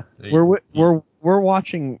superstar. Yes, we're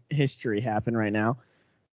watching history happen right now.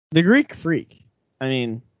 The Greek Freak. I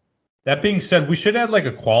mean, that being said, we should add like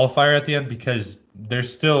a qualifier at the end because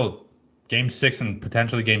there's still Game 6 and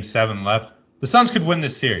potentially Game 7 left. The Suns could win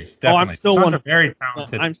this series. Definitely. The Suns are very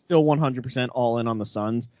talented. I'm still 100% all in on the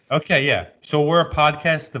Suns. Okay, yeah. So we're a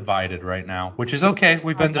podcast divided right now, which is okay.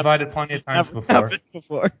 We've been divided plenty of times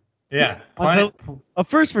before. Yeah. A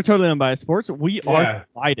first for Totally Unbiased Sports. We are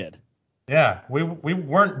divided. Yeah. We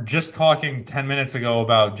weren't just talking 10 minutes ago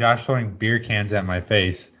about Josh throwing beer cans at my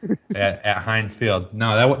face at Heinz Field.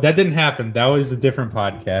 No, that didn't happen. That was a different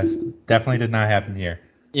podcast. Definitely did not happen here.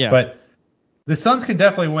 Yeah. But the Suns can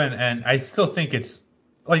definitely win, and I still think it's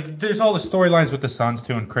like there's all the storylines with the Suns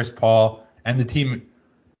too, and Chris Paul, and the team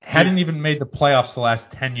hadn't even made the playoffs the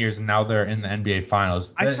last 10 years, and now they're in the NBA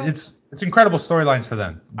Finals. It's incredible storylines for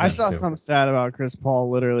them. I saw some stat about Chris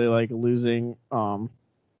Paul literally like losing how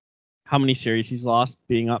many series he's lost,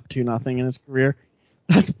 being up 2-0 in his career.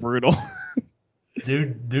 That's brutal.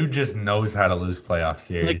 Dude just knows how to lose playoff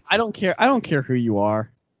series. Like I don't care who you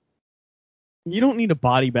are. You don't need to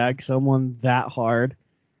body bag someone that hard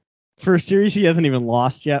for a series he hasn't even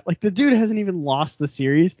lost yet. Like the dude hasn't even lost the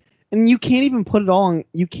series, and you can't even put it all on.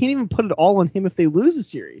 You can't even put it all on him if they lose a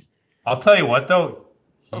series. I'll tell you what though,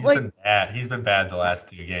 he's been bad. He's been bad the last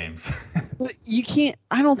 2 games. But you can't.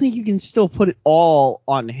 I don't think you can still put it all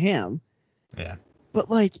on him. Yeah.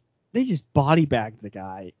 But like they just body bagged the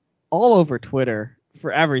guy all over Twitter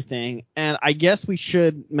for everything, and I guess we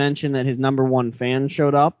should mention that his number one fan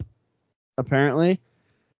showed up. Apparently,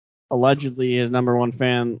 allegedly, his number one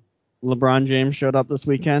fan, LeBron James, showed up this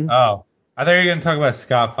weekend. Oh, I thought you were going to talk about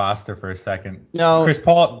Scott Foster for a second. No. Chris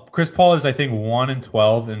Paul is, I think,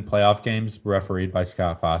 1-12 in playoff games refereed by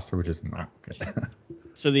Scott Foster, which is not good.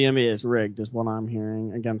 So the NBA is rigged, is what I'm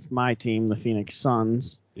hearing, against my team, the Phoenix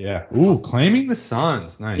Suns. Yeah. Ooh, claiming the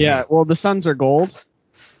Suns. Nice. Yeah, well, the Suns are gold.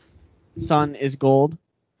 Sun is gold.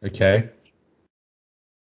 Okay.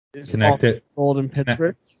 Connect it. Gold in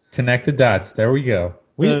Pittsburgh. Connect the dots. There we go.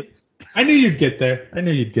 I knew you'd get there.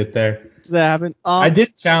 Does that happen? I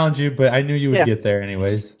did challenge you, but I knew you would get there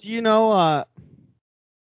anyways. Do you know?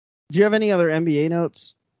 Do you have any other NBA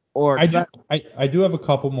notes? Or I do have a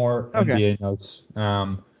couple more NBA notes.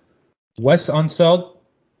 Wes Unseld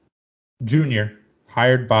Jr.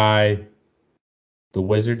 hired by the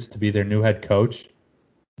Wizards to be their new head coach.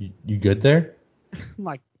 You good there?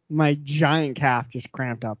 My giant calf just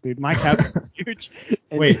cramped up, dude. My calf is huge.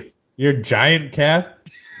 Wait, your giant calf?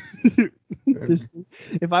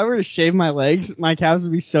 If I were to shave my legs, my calves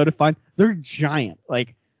would be so defined. They're giant.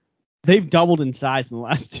 Like, they've doubled in size in the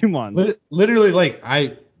last 2 months. Literally, like,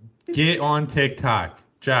 I get on TikTok.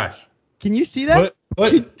 Josh. Can you see that?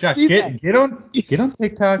 Josh, get on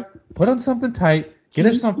TikTok. Put on something tight. Get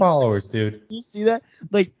us some followers, dude. Can you see that?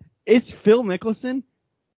 Like, it's Phil Mickelson,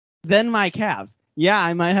 then my calves. Yeah,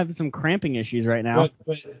 I might have some cramping issues right now.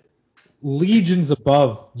 But legions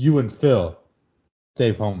above you and Phil,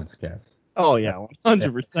 Dave Holman's calves. Oh yeah,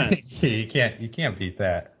 100%. You can't beat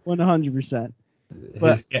that. 100%.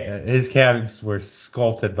 His calves were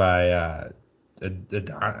sculpted by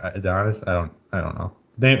Adonis. I don't know.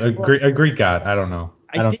 A Greek god. I don't know.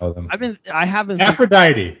 I don't know them. I haven't.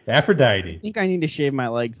 Aphrodite. I think I need to shave my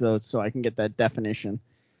legs though, so I can get that definition.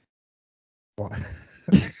 What?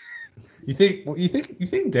 You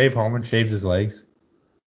think Dave Holman shaves his legs?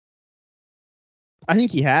 I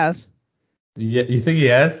think he has. Yeah, you think he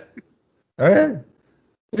has? Okay.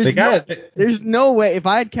 There's no way. If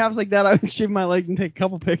I had calves like that, I would shave my legs and take a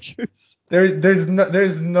couple pictures.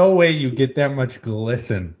 There's no way you get that much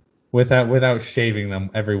glisten without shaving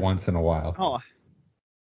them every once in a while. Oh.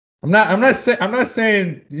 I'm not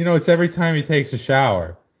saying it's every time he takes a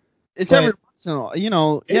shower. It's every once in a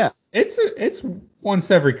while, It's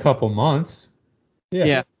once every couple months.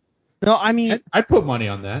 Yeah. No, I mean, I'd put money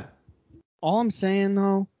on that. All I'm saying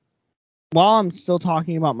though, while I'm still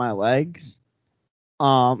talking about my legs,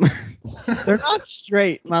 they're not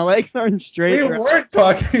straight. My legs aren't straight. We weren't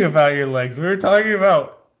talking about your legs. We were talking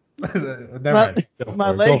about.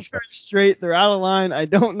 My legs aren't straight. They're out of line. I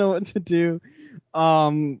don't know what to do.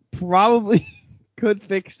 Probably could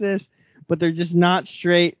fix this, but they're just not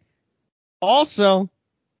straight. Also,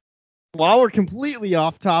 while we're completely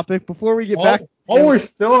off topic, before we get back, we're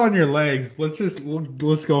still on your legs. Let's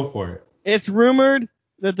go for it. It's rumored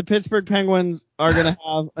that the Pittsburgh Penguins are gonna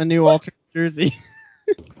have a new alternate jersey.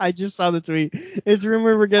 I just saw the tweet. It's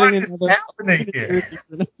rumored we're getting What is another happening here?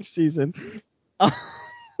 for next season.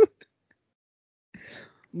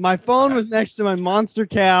 My phone was next to my monster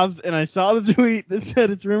Cavs, and I saw the tweet that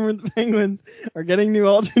said it's rumored the Penguins are getting new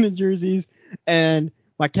alternate jerseys, and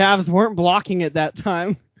my Cavs weren't blocking at that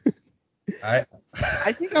time. I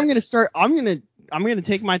think I'm gonna start. I'm gonna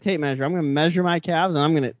take my tape measure. I'm gonna measure my Cavs, and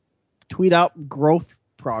I'm gonna tweet out growth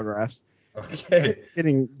progress. Okay. It's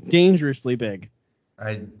getting dangerously big.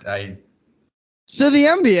 I So the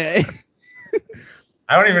NBA.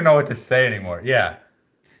 I don't even know what to say anymore. Yeah.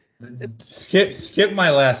 Skip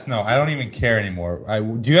my last note. I don't even care anymore.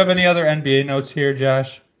 Do you have any other NBA notes here,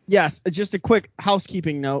 Josh? Yes, just a quick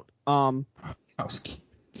housekeeping note.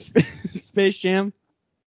 Space Jam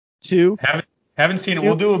 2. Haven't seen it.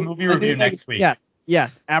 We'll do a movie review next week.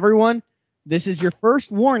 Yes. Everyone, this is your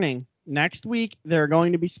first warning. Next week, there are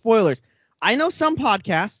going to be spoilers. I know some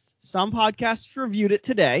podcasts reviewed it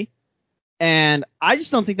today, and I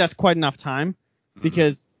just don't think that's quite enough time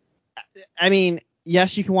because, I mean,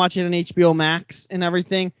 yes, you can watch it on HBO Max and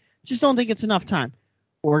everything. Just don't think it's enough time.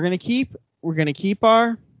 We're gonna keep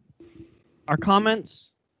our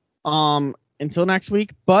comments until next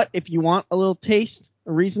week. But if you want a little taste,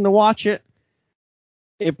 a reason to watch it,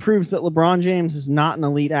 it proves that LeBron James is not an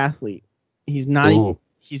elite athlete. He's not.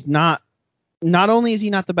 He's not. Not only is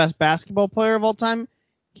he not the best basketball player of all time,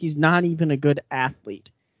 he's not even a good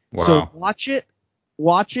athlete. Wow. So watch it.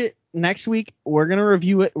 Watch it next week. We're gonna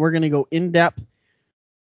review it. We're gonna go in depth.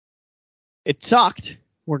 It sucked.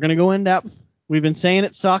 We're going to go in depth. We've been saying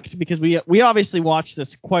it sucked because we obviously watched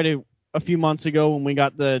this quite a few months ago when we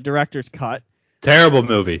got the director's cut. Terrible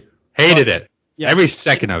movie. Hated it. Yeah. Every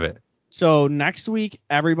second of it. So next week,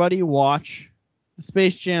 everybody watch the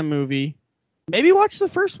Space Jam movie. Maybe watch the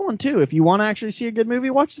first one too. If you want to actually see a good movie,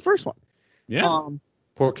 watch the first one. Yeah.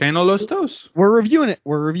 ¿Por qué no los dos? We're reviewing it.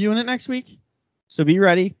 We're reviewing it next week. So be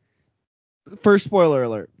ready. First spoiler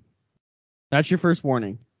alert. That's your first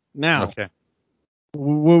warning. Now, okay.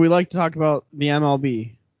 Would we like to talk about the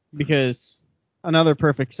MLB? Because another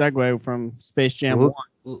perfect segue from Space Jam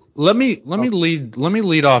 1. Let me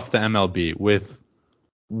lead off the MLB with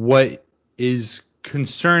what is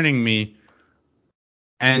concerning me.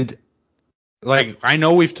 And like I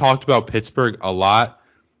know we've talked about Pittsburgh a lot.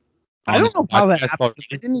 I don't know how that happened.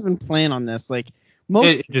 I didn't even plan on this. Like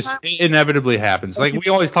it inevitably happens. Like we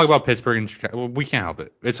always talk about Pittsburgh and Chicago. Well, we can't help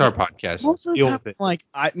it. It's our podcast. Most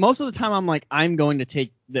of the time, I'm like, I'm going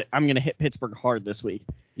to hit Pittsburgh hard this week.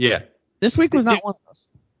 Yeah. This week was not one of those.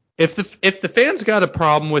 If the fans got a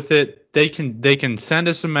problem with it, they can send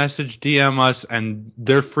us a message, DM us, and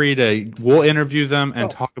they're free to. We'll interview them and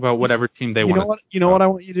talk about whatever team they want. You know what I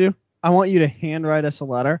want you to do? I want you to handwrite us a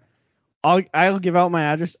letter. I'll give out my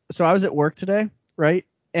address. So I was at work today, right?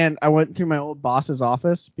 And I went through my old boss's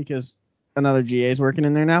office because another GA is working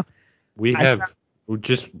in there now. We have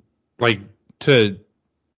just to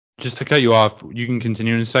cut you off. You can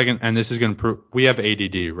continue in a second, and this is going to prove we have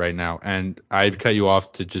ADD right now, and I'd cut you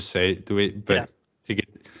off to just say do it, but yes.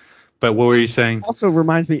 But what were you saying? Also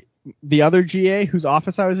reminds me, the other GA whose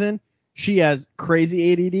office I was in, she has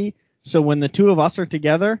crazy ADD. So when the two of us are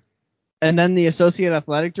together, and then the associate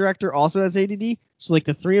athletic director also has ADD. So like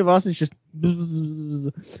the three of us is just.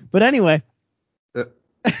 But anyway,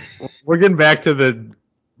 we're getting back to the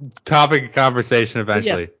topic of conversation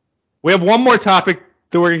eventually. Yes. We have one more topic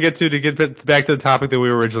that we're gonna get back to the topic that we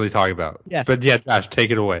were originally talking about. Yes. But yeah, Josh, take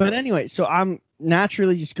it away. But anyway, so I'm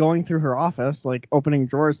naturally just going through her office, like opening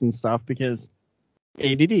drawers and stuff because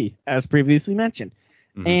ADD, as previously mentioned.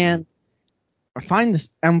 Mm-hmm. And I find this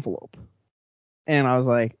envelope, and I was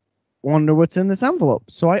like, wonder what's in this envelope.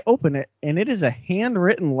 So I open it, and it is a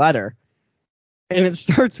handwritten letter, and it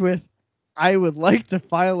starts with, I would like to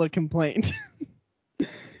file a complaint.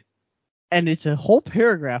 And it's a whole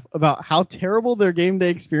paragraph about how terrible their game day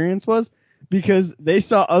experience was because they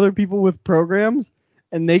saw other people with programs,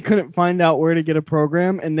 and they couldn't find out where to get a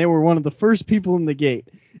program, and they were one of the first people in the gate.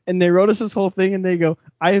 And they wrote us this whole thing, and they go,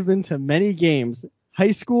 I have been to many games,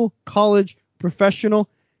 high school, college, professional,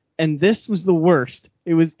 and this was the worst.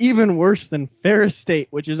 It was even worse than Ferris State,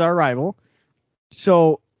 which is our rival.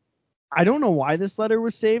 So I don't know why this letter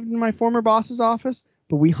was saved in my former boss's office,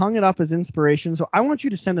 but we hung it up as inspiration. So I want you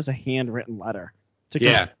to send us a handwritten letter.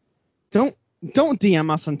 Don't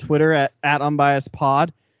DM us on Twitter at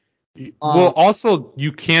unbiasedpod. Well, also,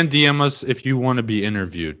 you can DM us if you want to be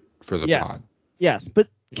interviewed for the pod. Yes, but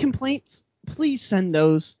complaints, please send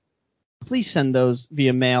those. Please send those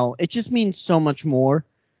via mail. It just means so much more.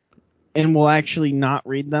 And we'll actually not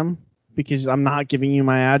read them because I'm not giving you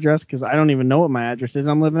my address because I don't even know what my address is.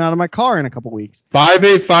 I'm living out of my car in a couple weeks.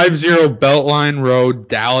 5850 Beltline Road,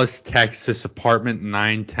 Dallas, Texas, apartment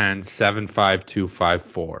 910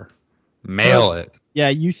 75254. Mail it. Yeah,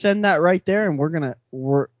 you send that right there, and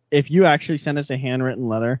if you actually send us a handwritten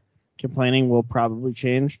letter complaining, we'll probably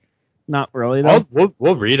change. Not really though.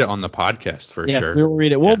 We'll read it on the podcast for sure. Yes, we'll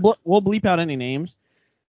read it. We'll bleep out any names.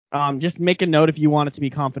 Just make a note if you want it to be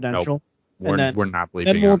confidential. Nope. We're not bleeping.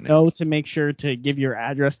 Then we'll know to make sure to give your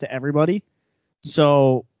address to everybody.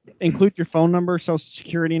 So include your phone number, social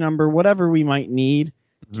security number, whatever we might need.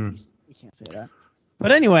 We can't say that.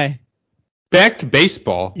 But anyway, back to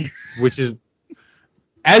baseball, which is,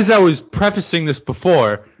 as I was prefacing this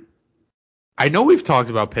before, I know we've talked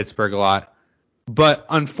about Pittsburgh a lot, but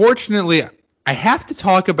unfortunately, I have to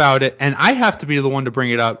talk about it, and I have to be the one to bring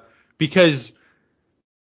it up because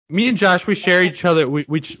me and Josh, we share each other.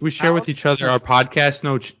 We share with each other our podcast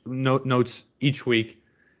notes each week,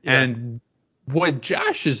 yes. And what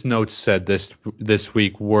Josh's notes said this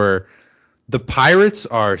week were the Pirates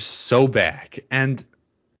are so back, and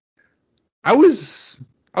I was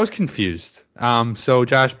confused. So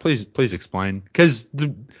Josh, please explain, because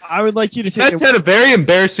I would like you to take. Mets had a very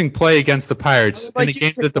embarrassing play against the Pirates in a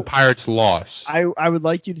game that the Pirates lost. I would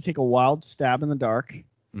like you to take a wild stab in the dark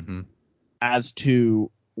as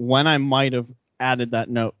to when I might have added that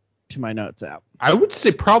note to my notes app. I would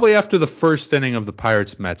say probably after the first inning of the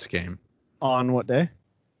Pirates-Mets game. On what day?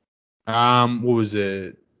 What was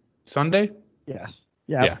it? Sunday? Yes.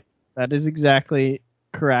 Yeah. That is exactly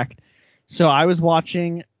correct. So I was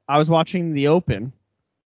watching the Open.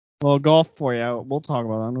 Well, golf for you. We'll talk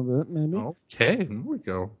about that in a bit, maybe. Okay, there we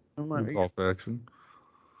go. Golf action.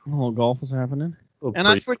 A little golf was happening. And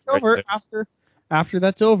I switch over after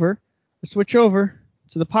that's over. I switch over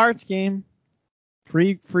to the Pirates game.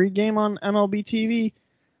 Free game on MLB TV.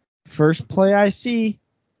 First play I see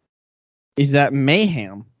is that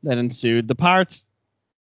mayhem that ensued. The Pirates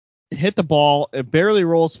hit the ball. It barely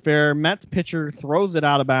rolls fair. Mets pitcher throws it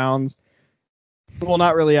out of bounds. Well,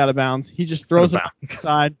 not really out of bounds. He just throws it off the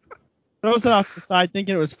side. Throws it off the side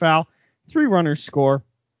thinking it was foul. 3 runners score.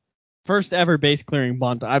 First ever base clearing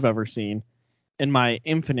bunt I've ever seen in my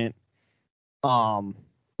infinite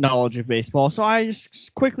knowledge of baseball. So I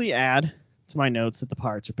just quickly add to my notes that the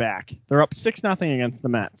Pirates are back. They're up 6-0 against the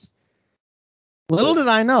Mets. Little did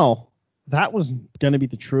I know that was going to be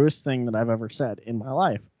the truest thing that I've ever said in my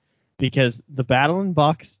life, because the Battling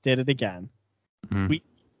Bucks did it again. We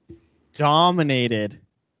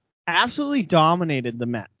absolutely dominated the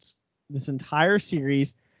Mets. This entire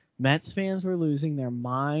series, Mets fans were losing their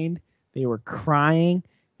mind. They were crying.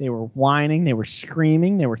 They were whining. They were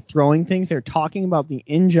screaming. They were throwing things. They were talking about the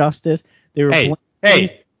injustice. They were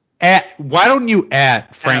why don't you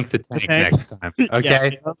at Frank the Tank next time?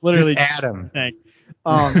 Okay, yeah, literally just add him.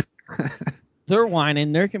 They're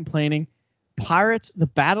whining. They're complaining. Pirates, the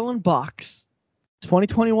Battling Bucks,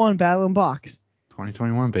 2021 Battling Bucks.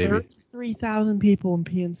 2021, baby. 3,000 people in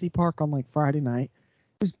PNC Park on like Friday night.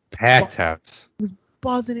 It was packed house. It was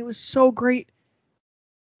buzzing. It was so great.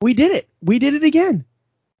 We did it. We did it again.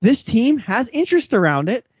 This team has interest around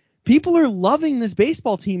it. People are loving this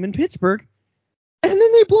baseball team in Pittsburgh. And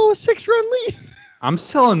then they blow a 6-run lead. I'm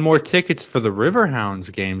selling more tickets for the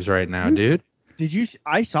Riverhounds games right now, dude.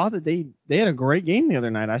 I saw that they had a great game the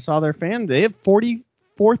other night. I saw their fan. They have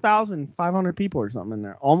 44,500 people or something in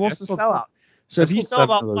there. Almost a sellout. So if you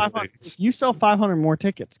sell 500 more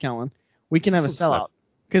tickets, Kellen, we can have a sellout.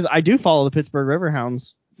 Because I do follow the Pittsburgh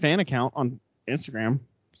Riverhounds fan account on Instagram.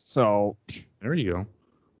 So there you go.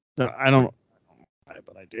 So I don't know why,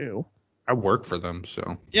 but I do. I work for them,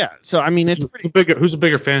 so. Yeah, so I mean, it's who's a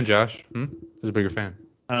bigger fan, Josh? Who's a bigger fan?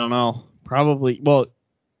 I don't know. Probably. Well,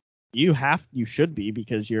 you should be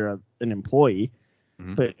because you're an employee.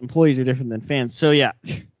 But employees are different than fans. So yeah,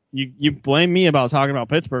 you blame me about talking about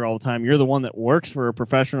Pittsburgh all the time. You're the one that works for a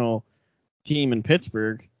professional team in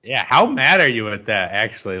Pittsburgh. Yeah, how mad are you at that?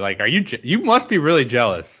 Actually, like, are you must be really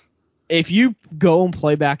jealous. If you go and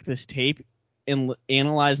play back this tape and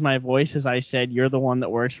analyze my voice as I said, you're the one that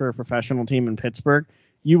works for a professional team in Pittsburgh,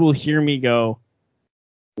 you will hear me go,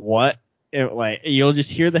 what? You'll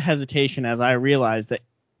just hear the hesitation as I realize that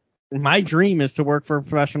my dream is to work for a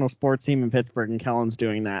professional sports team in Pittsburgh, and Kellen's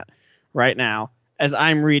doing that right now as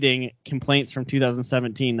I'm reading complaints from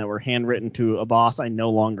 2017 that were handwritten to a boss I no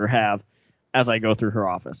longer have as I go through her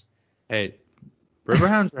office. Hey,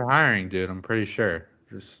 Riverhounds are hiring, dude. I'm pretty sure.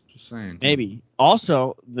 Just saying. Maybe.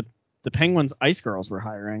 Also, the Penguins Ice Girls were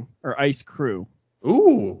hiring, or Ice Crew.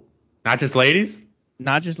 Ooh. Not just ladies?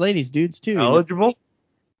 Not just ladies, dudes too. Eligible?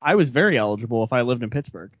 I was very eligible if I lived in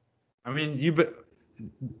Pittsburgh. I mean,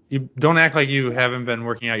 You don't act like you haven't been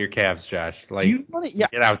working out your calves, Josh. Like,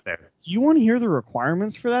 get out there. Do you want to hear the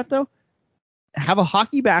requirements for that though? Have a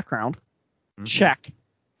hockey background. Mm-hmm. Check.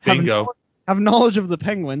 Bingo. Have knowledge of the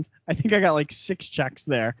Penguins. I think I got like 6 checks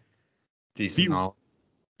there. Decent knowledge.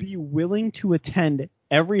 Be willing to attend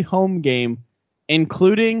every home game,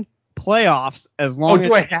 including playoffs, as long as.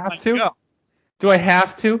 Do I have to? Go. Do I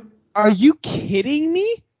have to? Are you kidding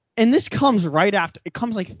me? And this comes right after. It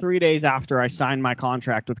comes like 3 days after I signed my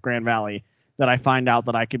contract with Grand Valley that I find out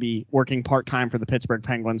that I could be working part-time for the Pittsburgh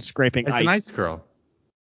Penguins, scraping ice. It's an ice girl.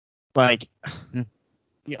 Like,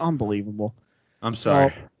 unbelievable. I'm sorry.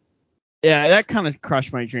 So, yeah, that kind of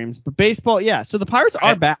crushed my dreams. But baseball, yeah. So the Pirates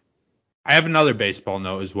are back. I have another baseball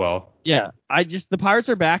note as well. Yeah, the Pirates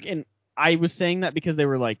are back, and I was saying that because they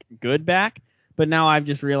were like good back, but now I've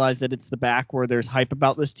just realized that it's the back where there's hype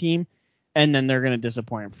about this team, and then they're gonna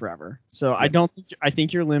disappoint them forever. So yeah. I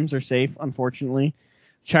think your limbs are safe, unfortunately.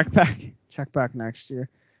 Check back next year.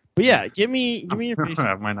 But yeah, give me your base.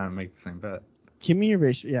 I might not make the same bet. Give me your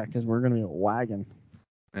base. Yeah, because we're gonna be a wagon.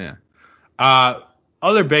 Yeah.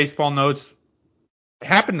 Other baseball notes.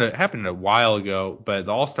 Happened a while ago, but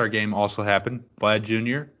the All-Star game also happened. Vlad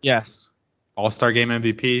Jr. Yes. All-Star game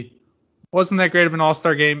MVP. Wasn't that great of an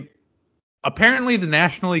All-Star game. Apparently, the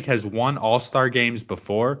National League has won All-Star games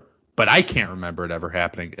before, but I can't remember it ever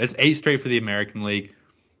happening. It's 8 straight for the American League.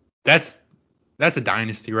 That's a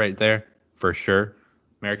dynasty right there, for sure.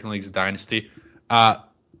 American League's a dynasty.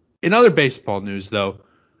 In other baseball news, though,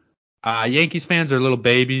 Yankees fans are little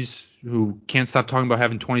babies who can't stop talking about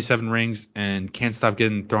having 27 rings and can't stop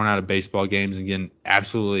getting thrown out of baseball games and getting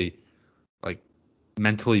absolutely like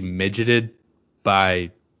mentally midgeted by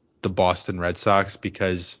the Boston Red Sox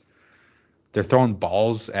because they're throwing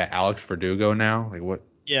balls at Alex Verdugo now. Like what?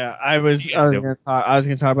 Yeah, I was gonna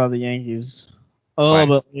talk about the Yankees a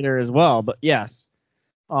little bit later as well, but yes.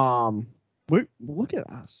 Look at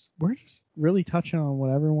us. We're just really touching on what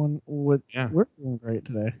everyone would. Yeah. We're doing great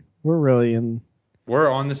today. We're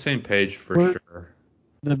on the same page for sure.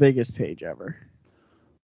 The biggest page ever.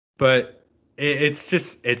 But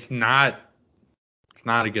it's not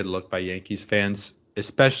a good look by Yankees fans,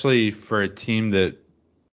 especially for a team that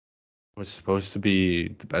was supposed to be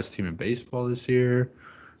the best team in baseball this year.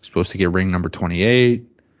 Supposed to get ring number 28.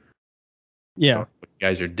 Yeah. What you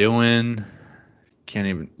guys are doing. Can't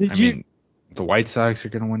even. The White Sox are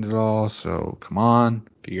going to win it all, so come on,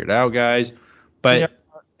 figure it out, guys. But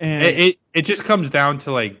it just comes down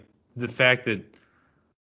to like the fact that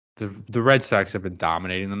the Red Sox have been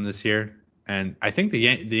dominating them this year, and I think the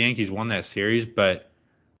Yankees won that series, but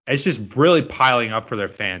it's just really piling up for their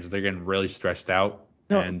fans. They're getting really stressed out,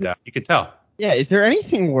 and you could tell. Yeah, is there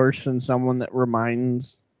anything worse than someone that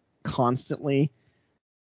reminds constantly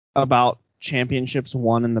about championships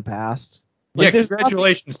won in the past? Like, yeah,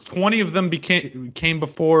 congratulations. 20 of them came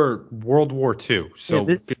before World War II. So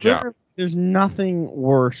good job. There's nothing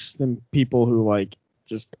worse than people who like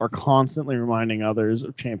just are constantly reminding others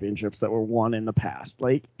of championships that were won in the past.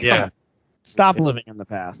 Like, stop living in the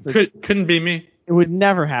past. Couldn't be me. It would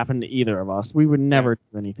never happen to either of us. We would never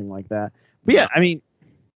do anything like that. But yeah, I mean,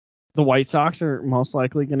 the White Sox are most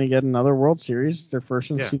likely going to get another World Series. Their first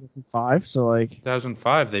in 2005. So like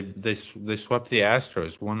 2005, they swept the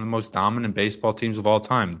Astros, one of the most dominant baseball teams of all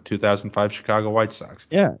time. 2005 Chicago White Sox.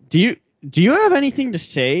 Yeah. Do you have anything to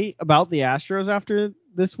say about the Astros after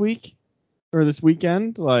this week or this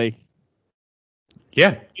weekend? Like.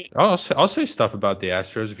 Yeah, I'll say stuff about the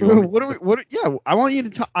Astros if you want. I want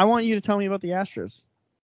you to tell me about the Astros.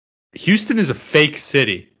 Houston is a fake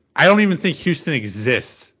city. I don't even think Houston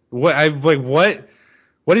exists. What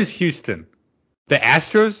is Houston? The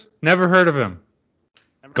Astros? Never heard of him.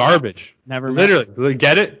 Garbage. Never. Literally,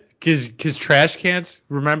 get it? Cause trash cans.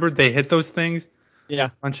 Remember they hit those things. Yeah.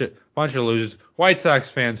 Bunch of losers. White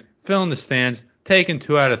Sox fans filling the stands, taking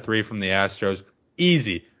 2 out of 3 from the Astros.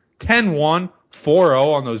 Easy. 10-1,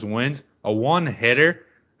 4-0 on those wins. A one hitter.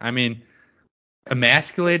 I mean,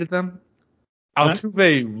 emasculated them.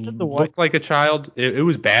 Altuve looked like a child. It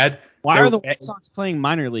was bad. Why are the White Sox playing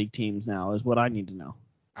minor league teams now is what I need to know.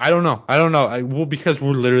 I don't know. Because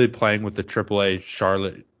we're literally playing with the AAA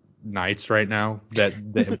Charlotte Knights right now. That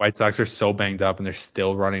the White Sox are so banged up and they're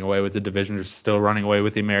still running away with the division. They're still running away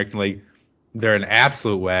with the American League. They're an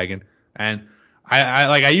absolute wagon. And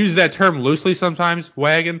I use that term loosely sometimes,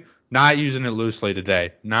 wagon. Not using it loosely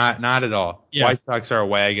today. Not at all. Yeah. White Sox are a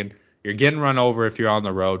wagon. You're getting run over if you're on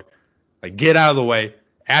the road. Like, get out of the way.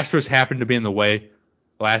 Astros happen to be in the way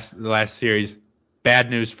the last series.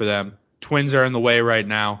 Bad news for them. Twins are in the way right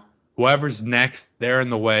now. Whoever's next, they're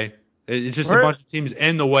in the way. It's just a bunch of teams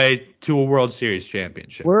in the way to a World Series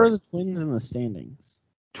championship. Where are the Twins in the standings?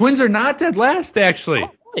 Twins are not dead last, actually.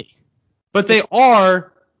 Oh, really? But they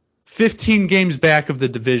are 15 games back of the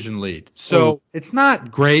division lead. So It's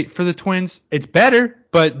not great for the Twins. It's better,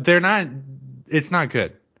 but it's not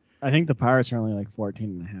good. I think the Pirates are only like 14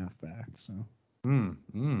 and a half back. So.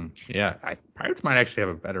 Yeah, Pirates might actually have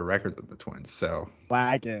a better record than the Twins. So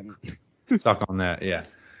Wagon. Suck on that, yeah.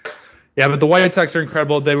 Yeah, but the White Sox are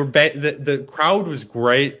incredible. They were the crowd was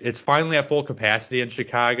great. It's finally at full capacity in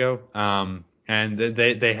Chicago. And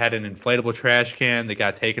they had an inflatable trash can that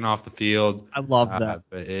got taken off the field. I love that.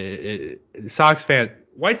 But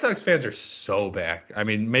White Sox fans are so back. I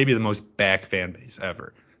mean, maybe the most back fan base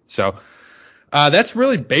ever. So that's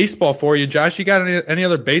really baseball for you, Josh. You got any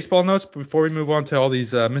other baseball notes before we move on to all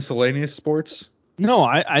these miscellaneous sports? No,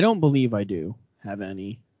 I don't believe I do have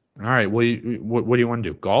any. All right. What do you want to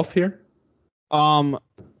do? Golf here?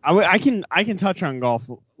 I can touch on golf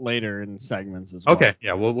later in segments as well. Okay.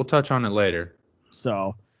 Yeah. We'll touch on it later.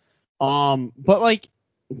 So, but like,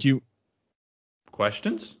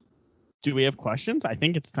 questions? Do we have questions? I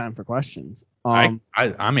think it's time for questions. I'm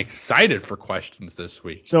excited for questions this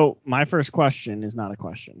week. So my first question is not a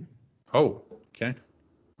question. Oh, okay.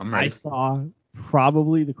 I'm ready. I saw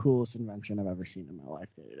probably the coolest invention I've ever seen in my life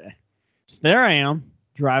the other day. So there I am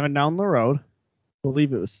driving down the road. I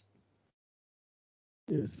believe it was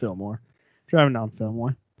Fillmore. Driving down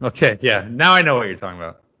Fillmore. Okay, yeah. Now I know what you're talking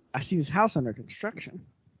about. I see this house under construction.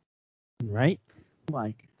 Right? I'm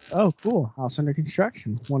like, oh, cool. House under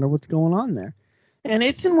construction. Wonder what's going on there. And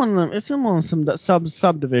it's in one of some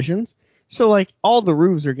subdivisions. So like all the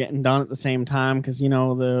roofs are getting done at the same time because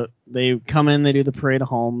they come in, they do the parade of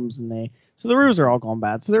homes, so the roofs are all going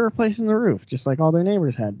bad. So they're replacing the roof just like all their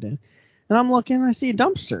neighbors had to. And I'm looking, I see a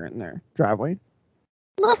dumpster in their driveway.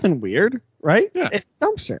 Nothing weird, right? Yeah. It's a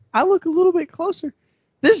dumpster. I look a little bit closer.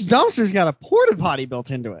 This dumpster's got a porta potty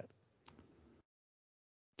built into it.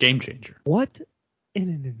 Game changer. What an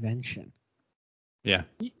invention. Yeah.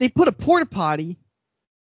 They put a porta potty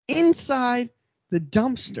inside the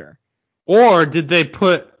dumpster. Or did they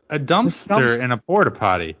put a dumpster in a porta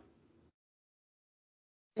potty?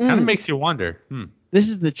 Kind of makes you wonder. This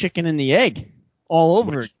is the chicken and the egg all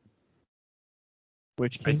over.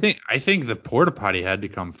 I think the porta potty had to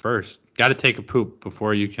come first. Got to take a poop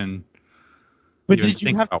before you can. But did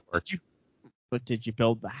you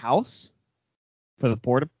build the house for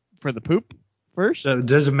the poop first? So,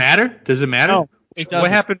 does it matter? Does it matter? No, it doesn't.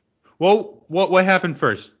 What happened? Well, what happened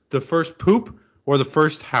first? The first poop or the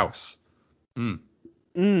first house?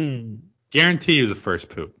 Guarantee you the first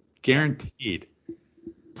poop. Guaranteed.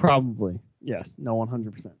 Probably. Yes. No,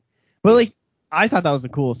 100%. But like, I thought that was the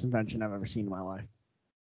coolest invention I've ever seen in my life.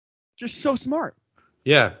 Just so smart.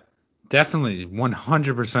 Yeah. Definitely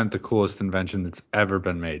 100% the coolest invention that's ever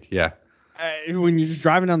been made. Yeah. When you're just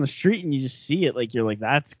driving down the street and you just see it, like you're like,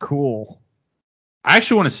 that's cool. I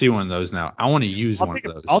actually want to see one of those now. I want to use one of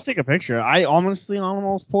those. I'll take a picture. I honestly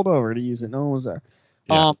almost pulled over to use it. No one was there.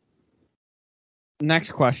 Yeah.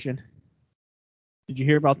 Next question. Did you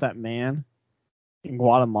hear about that man in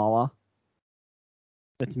Guatemala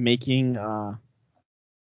that's making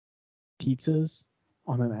pizzas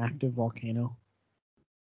on an active volcano?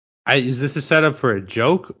 Is this a setup for a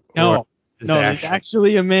joke? No, there's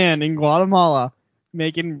actually a man in Guatemala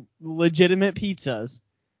making legitimate pizzas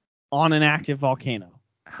on an active volcano.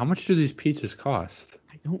 How much do these pizzas cost?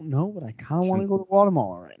 I don't know, but I kind of want to go to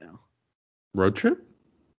Guatemala right now. Road trip?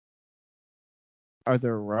 Are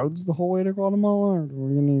there roads the whole way to Guatemala, or are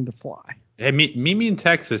we gonna need to fly? Hey, meet me in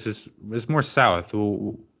Texas. Is more south.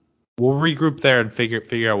 We'll regroup there and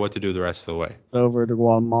figure out what to do the rest of the way. Over to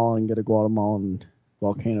Guatemala and get a Guatemalan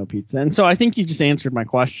volcano pizza. And so I think you just answered my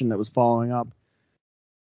question that was following up.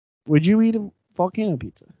 Would you eat a volcano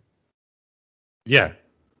pizza? Yeah.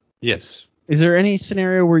 Yes. Is there any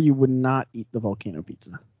scenario where you would not eat the volcano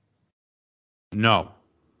pizza? No.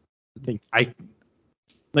 Even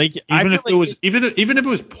if it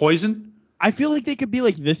was poison. I feel like they could be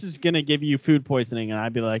like, this is gonna give you food poisoning, and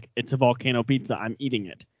I'd be like, it's a volcano pizza. I'm eating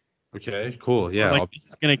it. Okay, cool. Yeah. Like, this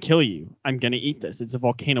is gonna kill you. I'm gonna eat this. It's a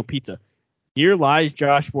volcano pizza. Here lies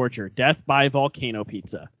Josh Borcher. Death by volcano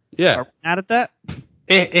pizza. Yeah. Are we mad at that?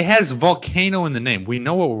 It has volcano in the name. We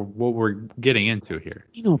know what we're getting into here.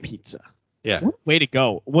 Volcano pizza. Yeah. Way to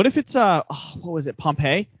go. What if it's what was it,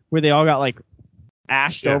 Pompeii, where they all got like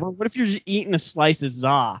ashed over? What if you're just eating a slice of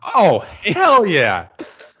za? Oh hell yeah!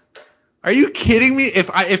 Are you kidding me?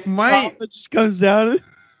 If my it just comes down,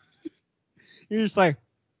 you're just like,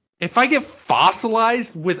 if I get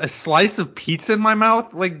fossilized with a slice of pizza in my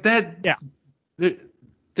mouth like that, yeah.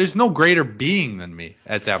 There's no greater being than me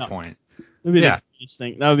at that point. That'd be the greatest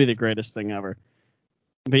thing. That would be the greatest thing ever.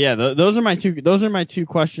 But yeah, those are my two. Those are my two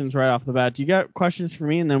questions right off the bat. Do you got questions for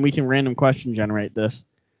me, and then we can random question generate this?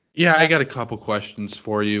 Yeah, I got a couple questions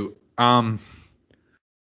for you.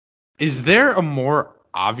 Is there a more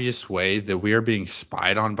obvious way that we are being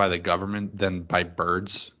spied on by the government than by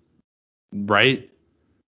birds? Right?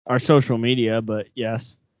 Our social media, but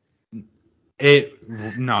yes.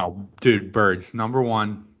 No, dude, birds. Number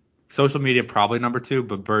one. Social media probably number two,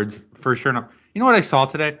 but birds for sure. No. You know what I saw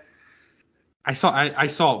today? I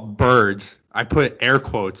saw birds. I put air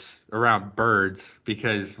quotes around birds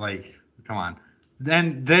because like, come on.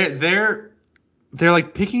 Then they're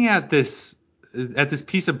like picking at this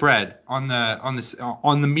piece of bread on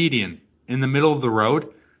the median in the middle of the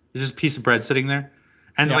road. There's this piece of bread sitting there,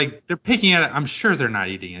 and like they're picking at it. I'm sure they're not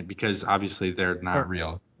eating it because obviously they're not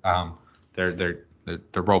real. They're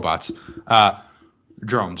robots,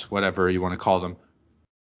 drones, whatever you want to call them.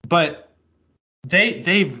 But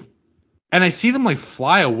they've and I see them like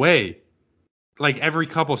fly away like every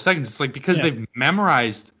couple of seconds. It's like because they've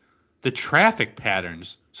memorized the traffic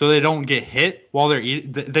patterns so they don't get hit while they're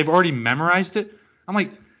eating. They've already memorized it. I'm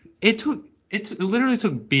like, it literally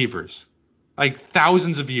took beavers like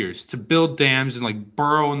thousands of years to build dams and like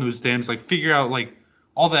burrow in those dams, like figure out like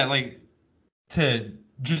all that, like to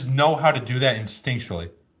just know how to do that instinctually.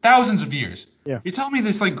 Thousands of years. Yeah. You're telling me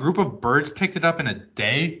this like group of birds picked it up in a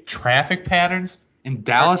day? Traffic patterns in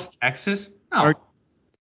Dallas, Texas? No.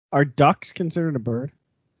 Are ducks considered a bird?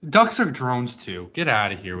 Ducks are drones too. Get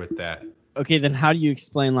out of here with that. Okay, then how do you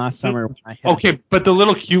explain last summer when I hit? Okay, but the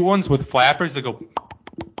little cute ones with flappers that go.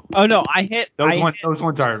 Oh no, I hit those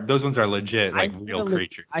ones are legit, like real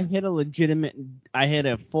creatures. I hit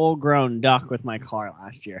a full-grown duck with my car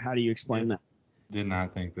last year. How do you explain that? Did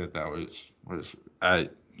not think that was.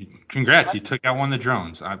 Congrats, you took out one of the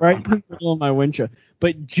drones. Right in the middle of my windshield,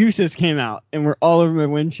 but juices came out and were all over my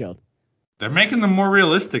windshield. They're making them more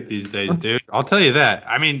realistic these days, dude. I'll tell you that.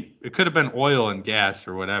 I mean, it could have been oil and gas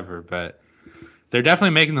or whatever, but they're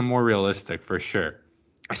definitely making them more realistic for sure.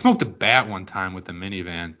 I smoked a bat one time with a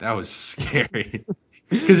minivan. That was scary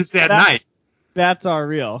because it's at night. Bats are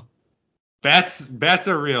real. Bats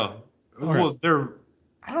are real. Okay. Well,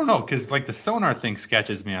 I don't know, because like the sonar thing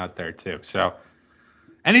sketches me out there too. So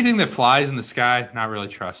anything that flies in the sky, not really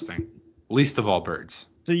trusting. Least of all birds.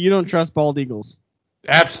 So you don't trust bald eagles?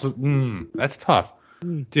 Absolutely. That's tough.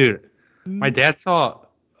 Dude, my dad saw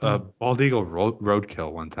a bald eagle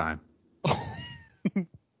roadkill one time.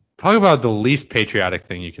 Talk about the least patriotic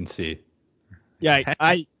thing you can see. Yeah,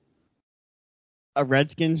 a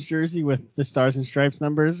Redskins jersey with the Stars and Stripes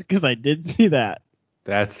numbers, because I did see that.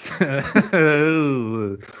 That's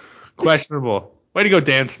questionable. Way to go,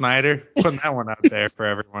 Dan Snyder. Putting that one out there for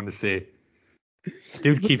everyone to see.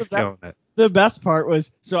 Dude keeps killing it. The best part was,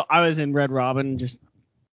 so I was in Red Robin just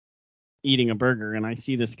eating a burger, and I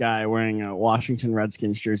see this guy wearing a Washington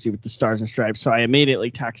Redskins jersey with the Stars and Stripes. So I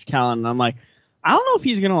immediately text Callan, and I'm like, I don't know if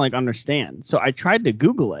he's going to like understand. So I tried to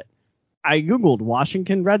Google it. I Googled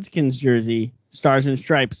Washington Redskins jersey, Stars and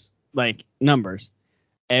Stripes, like numbers.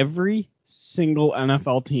 Every single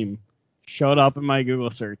NFL team showed up in my Google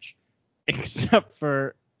search except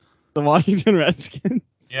for the Washington Redskins.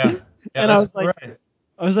 Yeah. And I was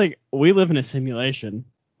like, we live in a simulation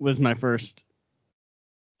was my first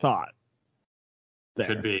thought. There.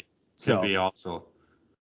 Could be also.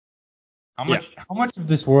 How much of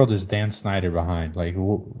this world is Dan Snyder behind? Like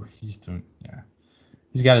he's doing,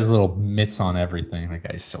 he's got his little mitts on everything. That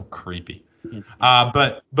guy's so creepy.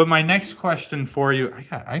 But my next question for you,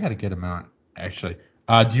 I got a good amount actually.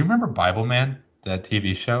 Do you remember Bible Man, that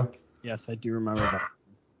TV show? Yes, I do remember that.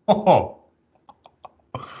 Oh,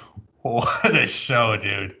 what a show,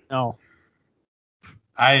 dude! No.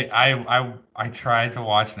 I tried to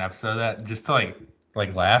watch an episode of that just to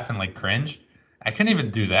like laugh and like cringe. I couldn't even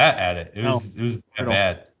do that at it. It was that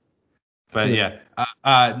bad. But yeah.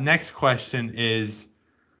 Next question is,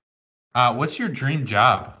 what's your dream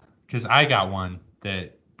job? Because I got one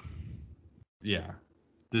that,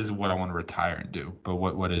 this is what I want to retire and do. But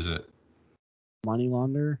what is it? Money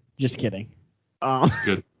launderer? Just kidding.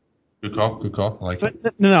 Good call. I like it.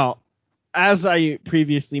 But no. As I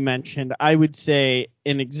previously mentioned, I would say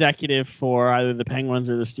an executive for either the Penguins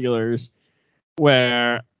or the Steelers,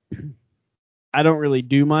 where I don't really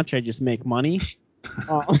do much. I just make money.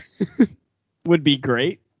 Would be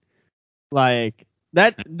great. Like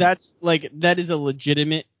that's that is a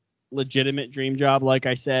legitimate dream job. Like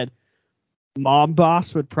I said, mob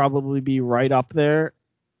boss would probably be right up there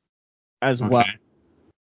as well.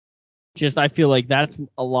 Just I feel like that's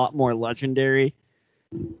a lot more legendary.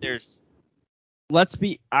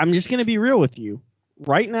 I'm just going to be real with you.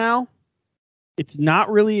 Right now, it's not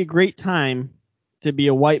really a great time to be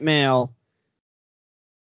a white male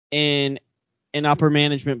in an upper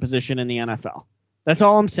management position in the NFL. That's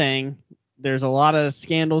all I'm saying. There's a lot of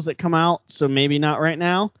scandals that come out, so maybe not right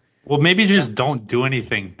now. Well, maybe just don't do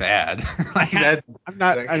anything bad. Like that. I'm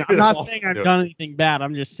not saying I've done anything bad.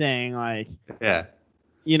 I'm just saying, like, Yeah.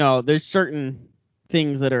 There's certain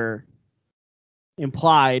things that are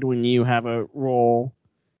implied when you have a role.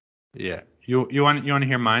 Yeah. You want to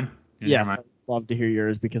hear mine? Yes, I'd love to hear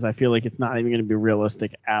yours because I feel like it's not even going to be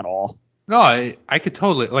realistic at all. No, I could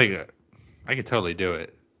totally do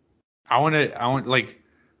it. I want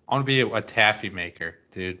to be a taffy maker,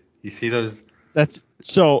 dude. You see those?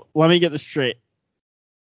 So let me get this straight.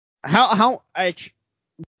 Ballpark,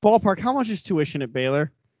 how much is tuition at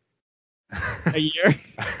Baylor a year?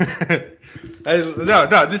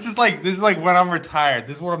 No, this is like when I'm retired.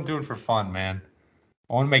 This is what I'm doing for fun, man.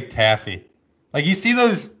 I want to make taffy. Like, you see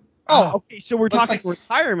those? Okay, so we're talking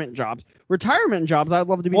retirement jobs. Retirement jobs, I'd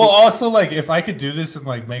love to be. Well, also, like, if I could do this and,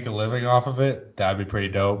 like, make a living off of it, that'd be pretty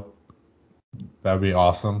dope. That'd be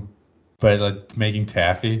awesome. But, like, making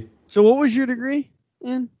taffy. So what was your degree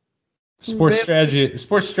in? Sports strategy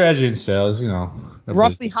and sales,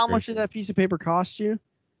 Roughly how much did that piece of paper cost you?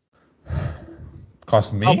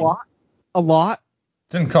 Cost me? A lot.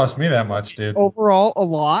 Didn't cost me that much, dude. Overall, a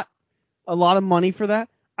lot of money for that.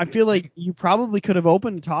 I feel like you probably could have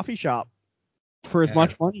opened a toffee shop for as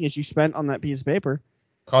much money as you spent on that piece of paper.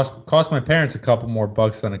 Cost my parents a couple more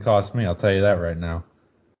bucks than it cost me. I'll tell you that right now.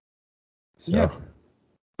 So. Yeah.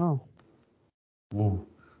 Oh. Ooh.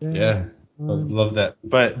 Yeah. Love that.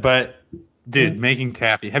 But dude, making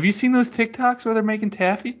taffy. Have you seen those TikToks where they're making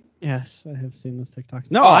taffy? Yes, I have seen those TikToks.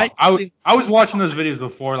 No, I was watching those videos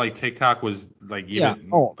before, like, TikTok was like even. Yeah.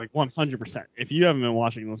 Oh, like 100%. If you haven't been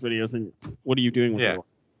watching those videos, then what are you doing with it?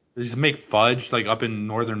 They just make fudge, like, up in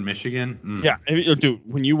northern Michigan. Mm. Yeah, dude,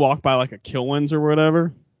 when you walk by like a Kilwins or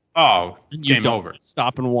whatever. Oh, you game don't over.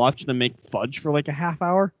 Stop and watch them make fudge for like a half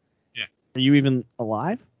hour. Yeah. Are you even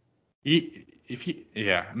alive?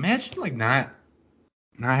 Imagine, like, not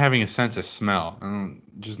having a sense of smell,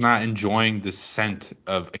 just not enjoying the scent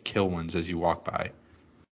of a Kilwins as you walk by.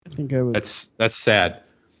 I think I would. That's sad.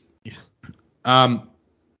 Yeah.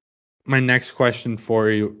 My next question for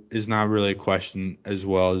you is not really a question as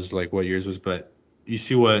well as, like, what yours was, but you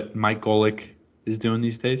see what Mike Golick is doing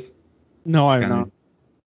these days? No, I don't.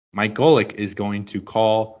 Mike Golick is going to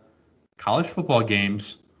call college football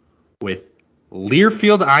games with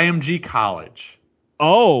Learfield IMG College.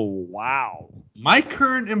 Oh, wow. My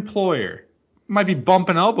current employer might be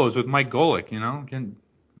bumping elbows with Mike Golick,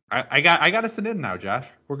 I got to sit in now, Josh.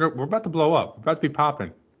 We're about to blow up. We're about to be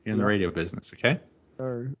popping in the radio business, okay?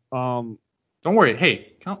 Sure. Don't worry.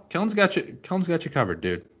 Hey, Kellen's got you. Kellen's got you covered,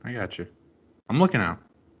 dude. I got you. I'm looking out.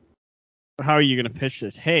 How are you going to pitch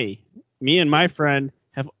this? Hey, me and my friend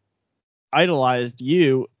have idolized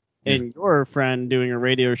you and your friend doing a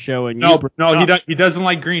radio show, and he doesn't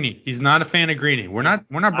like Greeny. He's not a fan of Greeny. We're not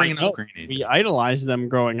bringing up Greeny. We idolized them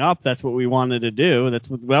growing up. That's what we wanted to do. That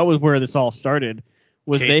was where this all started.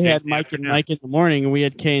 They had Mike and Mike in the morning, and we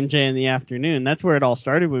had K and J in the afternoon. That's where it all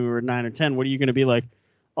started when we were 9 or 10. What are you going to be like?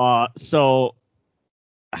 So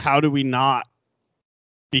how do we not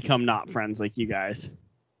become not friends like you guys?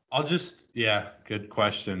 Good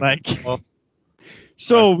question.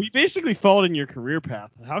 We basically followed in your career path.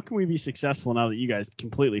 How can we be successful now that you guys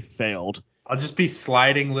completely failed? I'll just be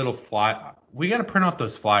sliding little We got to print off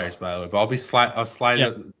those flyers, by the way. But I'll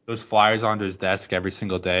slide those flyers onto his desk every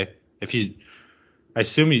single day. I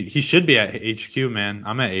assume he should be at HQ, man.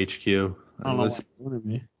 I'm at HQ. I don't know what you wanted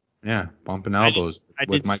me. Yeah, bumping elbows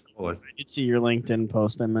with Mike Golick. I did see your LinkedIn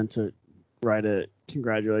post. I meant to write a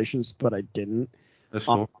congratulations, but I didn't. That's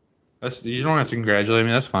cool. You don't have to congratulate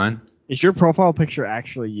me. That's fine. Is your profile picture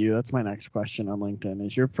actually you? That's my next question on LinkedIn.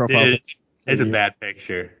 Is your profile picture? It's a bad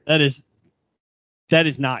picture. That is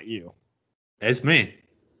not you. It's me.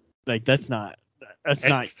 Like, that's not.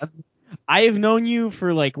 I have known you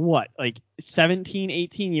for like 17,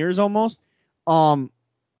 18 years almost. Not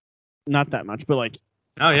that much, but like.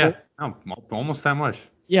 Oh yeah, no, almost that much.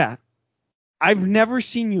 Yeah, I've never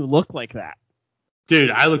seen you look like that.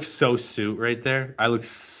 Dude, I look so suit right there. I look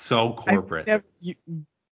so corporate.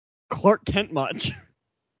 Clark Kent much.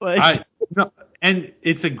 And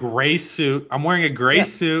it's a gray suit. I'm wearing a gray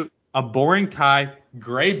suit, a boring tie,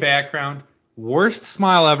 gray background, worst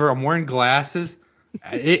smile ever. I'm wearing glasses.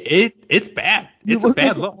 It's bad. It's a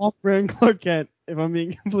bad look. Off-brand Clark Kent, if I'm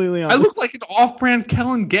being completely honest. I look like an off-brand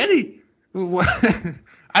Kellen Getty.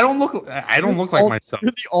 I don't look like myself.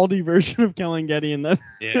 You're the Aldi version of Kellen Getty in that,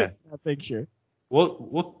 that picture.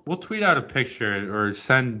 We'll tweet out a picture or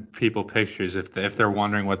send people pictures if they're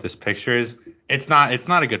wondering what this picture is. It's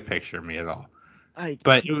not a good picture of me at all.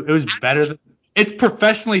 But it was better than it's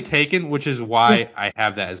professionally taken, which is why I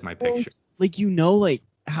have that as my picture. Like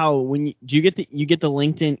how when you get the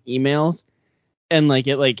LinkedIn emails and like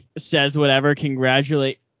it like says whatever,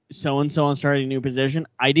 congratulate so and so on starting a new position.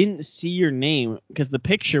 I didn't see your name because the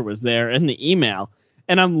picture was there in the email.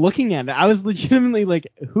 And I'm looking at it. I was legitimately like,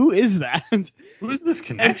 who is that? Who is this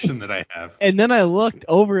connection that I have? And then I looked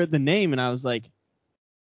over at the name and I was like,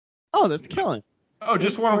 oh, that's Kellen. Oh,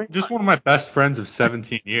 just one of my best friends of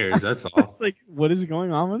 17 years. That's all. I was like, what is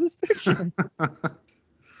going on with this picture?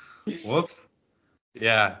 Whoops.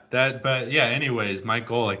 Yeah, but yeah, anyways, Mike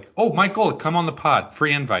Golick. Oh, Mike Golick, come on the pod.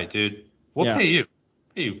 Free invite, dude. We'll pay you.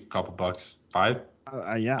 Pay you a couple bucks. $5?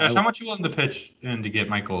 Yeah. Gosh, how much you willing to pitch in to get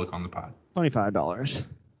Mike Golick on the pod? $25.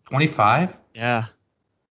 25? Yeah.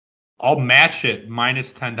 I'll match it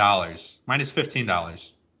minus $10. Minus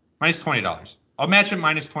 $15. Minus $20. I'll match it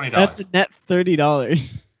minus $20. That's a net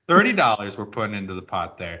 $30. $30 we're putting into the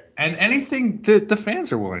pot there. And anything that the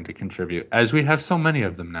fans are willing to contribute, as we have so many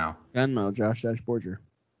of them now. Venmo, Josh Borger.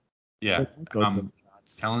 Yeah.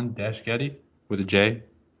 Kellen Getty with a J.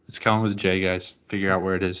 It's Kellen with a J, guys. Figure out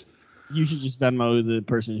where it is. You should just Venmo the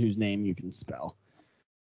person whose name you can spell.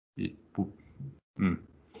 That's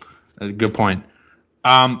a good point.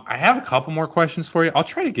 I have a couple more questions for you. I'll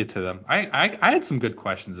try to get to them. I had some good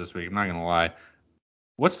questions this week. I'm not gonna lie.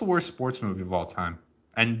 What's the worst sports movie of all time?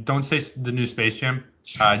 And don't say the new Space Jam,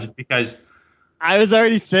 just because. I was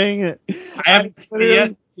already saying it. I haven't seen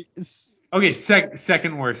it yet. Okay,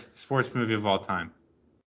 second worst sports movie of all time.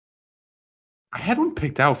 I had one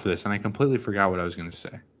picked out for this, and I completely forgot what I was gonna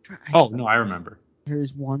say. Oh no, I remember.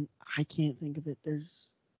 There's one. I can't think of it. There's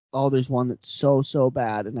one that's so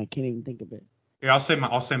bad, and I can't even think of it. Here, I'll say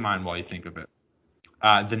mine while you think of it.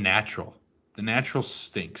 The Natural. The Natural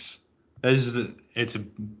stinks. I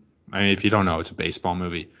mean, if you don't know, it's a baseball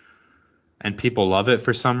movie, and people love it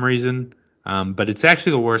for some reason. But it's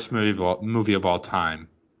actually the worst movie of all time.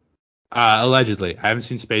 Allegedly. I haven't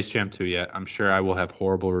seen Space Jam 2 yet. I'm sure I will have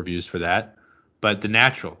horrible reviews for that. But The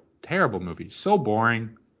Natural, terrible movie. So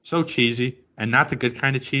boring, so cheesy, and not the good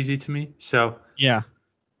kind of cheesy to me. So yeah.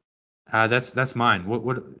 That's mine.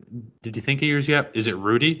 What did you think of yours yet? Is it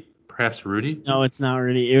Rudy? Perhaps Rudy? No, it's not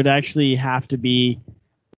Rudy. It would actually have to be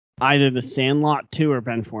either The Sandlot 2 or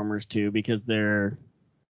Benchwarmers 2 because you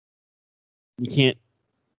can't.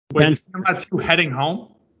 Wait, The Sandlot 2 heading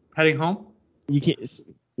home? Heading home? You can't.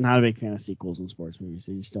 Not a big fan of sequels in sports movies.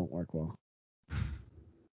 They just don't work well.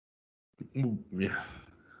 Yeah,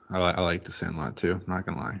 I like The Sandlot too. I'm not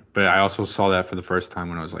gonna lie, but I also saw that for the first time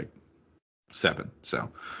when I was like 7.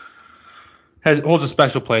 So holds a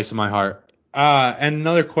special place in my heart. And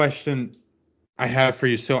another question I have for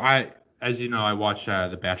you. So as you know, I watch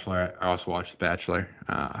The Bachelor. I also watch The Bachelor.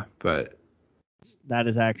 But that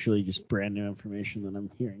is actually just brand new information that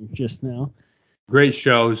I'm hearing just now. Great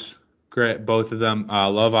shows. Great, both of them.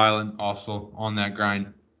 Love Island also on that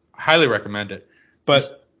grind. Highly recommend it.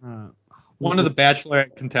 But one of the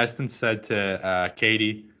Bachelorette contestants said to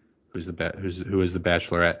Katie, who is the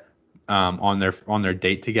Bachelorette, on their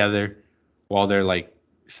date together, while they're like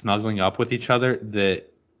snuggling up with each other,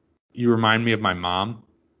 that you remind me of my mom.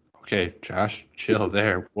 Okay, Josh, chill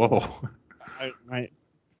there. Whoa.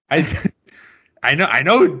 I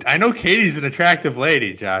know Katie's an attractive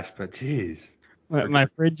lady, Josh, but jeez. My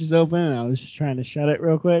fridge is open, and I was just trying to shut it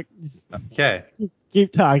real quick. Okay.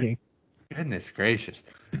 Keep talking. Goodness gracious.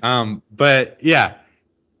 But yeah,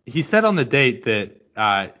 he said on the date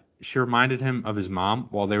that she reminded him of his mom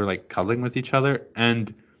while they were like cuddling with each other.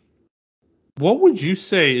 And what would you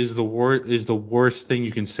say is the worst thing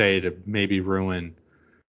you can say to maybe ruin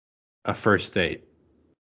a first date?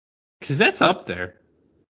 Because that's up there.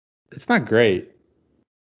 It's not great.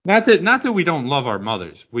 Not that we don't love our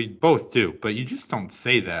mothers. We both do, but you just don't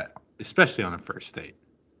say that, especially on a first date.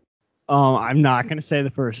 I'm not gonna say the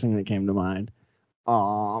first thing that came to mind.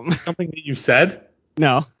 Something that you said?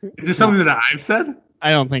 No. Is it something that I've said?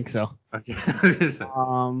 I don't think so. Okay.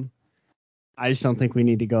 I just don't think we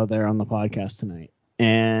need to go there on the podcast tonight.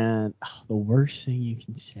 And the worst thing you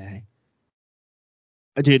can say,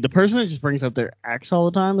 dude, the person that just brings up their ex all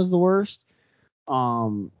the time is the worst.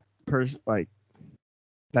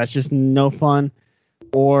 That's just no fun.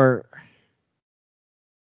 Or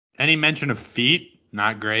any mention of feet,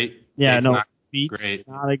 not great. Yeah, Date's no, not feet's great.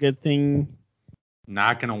 not a good thing.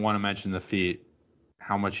 Not gonna want to mention the feet.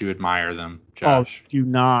 How much you admire them, Josh. Oh, do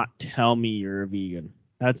not tell me you're a vegan.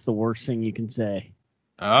 That's the worst thing you can say.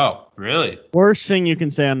 Oh, really? Worst thing you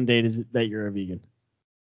can say on a date is that you're a vegan.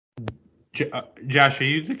 Josh, are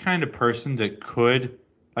you the kind of person that could,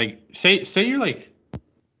 like, say you're like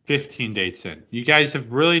 15 dates in, you guys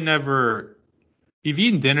have really never, you've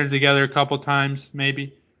eaten dinner together a couple times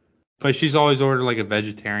maybe, but she's always ordered like a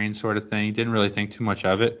vegetarian sort of thing, didn't really think too much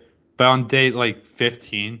of it, but on date like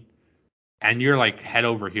 15, and you're like head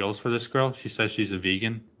over heels for this girl, she says she's a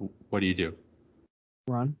vegan, what do you do?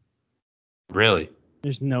 Run. Really?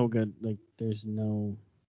 There's no good, like,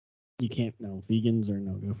 you can't, no, vegans are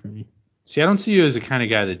no go for me. See, I don't see you as the kind of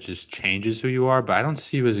guy that just changes who you are, but I don't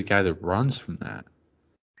see you as a guy that runs from that.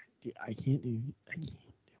 Dude, I can't.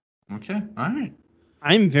 Okay, all right.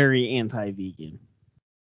 I'm very anti-vegan.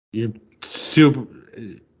 You're super,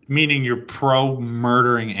 meaning you're pro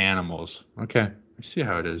murdering animals. Okay, I see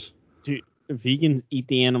how it is. Dude, vegans eat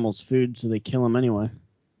the animals' food, so they kill them anyway.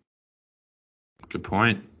 Good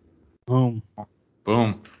point. Boom.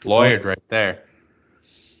 Boom. Lawyered right there.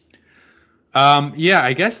 Yeah,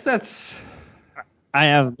 I guess that's. I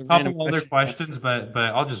have a couple other questions, but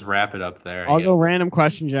I'll just wrap it up there. I'll go random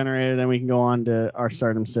question generator, then we can go on to our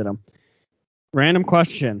Stardom Situm. Random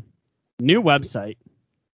question. New website.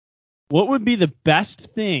 What would be the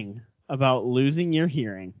best thing about losing your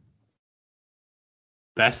hearing?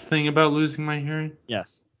 Best thing about losing my hearing?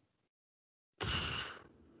 Yes.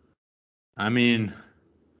 I mean,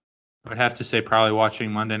 I would have to say probably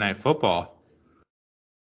watching Monday Night Football.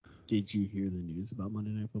 Did you hear the news about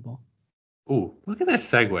Monday Night Football? Ooh, look at that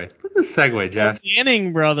segue. Look at the segue, Jeff.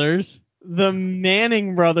 The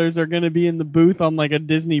Manning brothers are going to be in the booth on like a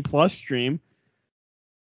Disney Plus stream.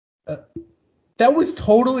 That was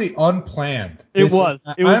totally unplanned. It was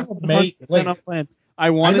unplanned. I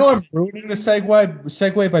know I'm ruining the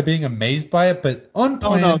segue by being amazed by it, but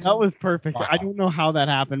unplanned. Oh no, that was perfect. Wow. I don't know how that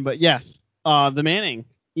happened, but yes, the Manning,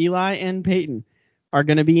 Eli and Peyton, are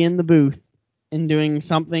going to be in the booth and doing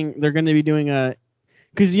something. They're going to be doing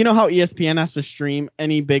because you know how ESPN has to stream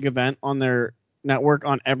any big event on their network,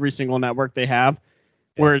 on every single network they have,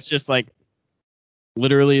 where it's just like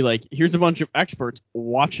literally like, here's a bunch of experts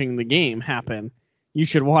watching the game happen. You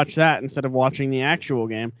should watch that instead of watching the actual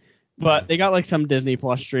game. But they got like some Disney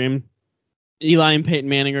Plus stream. Eli and Peyton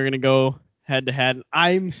Manning are going to go head to head.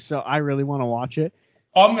 I really want to watch it.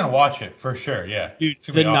 Oh, I'm going to watch it for sure. Yeah. Dude,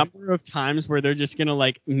 the number of times where they're just going to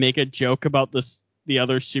like make a joke about the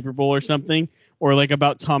other Super Bowl or something, or like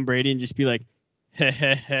about Tom Brady and just be like, heh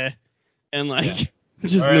heh heh. And like,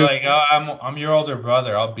 just or like, oh, I'm your older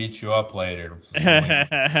brother. I'll beat you up later.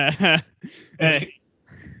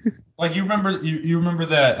 Like you remember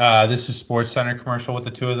that This Is Sports Center commercial with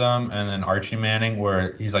the two of them, and then Archie Manning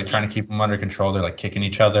where he's like trying to keep them under control. They're like kicking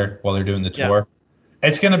each other while they're doing the tour. Yes.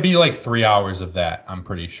 It's gonna be like 3 hours of that, I'm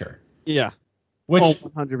pretty sure. Yeah. Which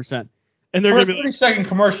 100%. And they're for gonna a 30-second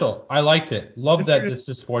commercial, I liked it. Love that This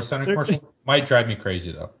Is Sports Center commercial. Might drive me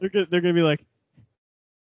crazy though. They're gonna be like,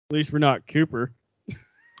 at least we're not Cooper.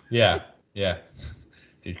 Yeah.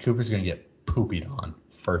 Dude, Cooper's gonna get poopied on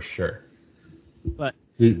for sure. But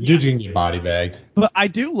dude's gonna get body bagged. But I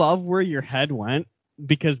do love where your head went,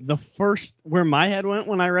 because where my head went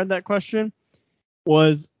when I read that question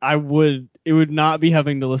was it would not be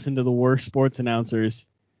having to listen to the worst sports announcers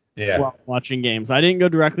while watching games. I didn't go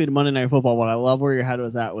directly to Monday Night Football, but I love where your head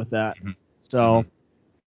was at with that. Mm-hmm. So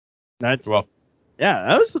that's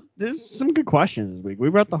there's some good questions this week. We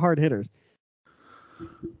brought the hard hitters.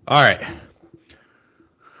 All right.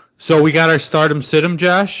 So we got our Stardom Situm,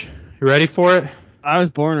 Josh. You ready for it? I was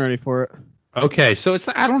born ready for it. Okay, so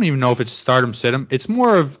I don't even know if it's Stardom Situm. It's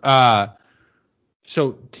more of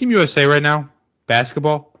so Team USA right now,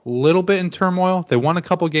 basketball, a little bit in turmoil. They won a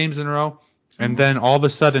couple games in a row, and then all of a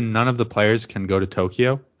sudden none of the players can go to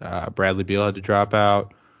Tokyo. Bradley Beal had to drop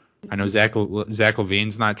out. I know Zach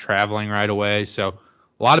LaVine's not traveling right away, so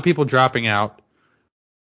a lot of people dropping out.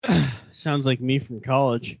 Sounds like me from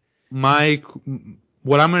college.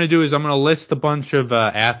 What I'm going to do is I'm going to list a bunch of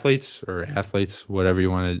athletes, whatever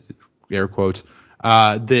you want to, air quotes,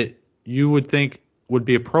 that you would think would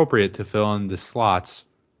be appropriate to fill in the slots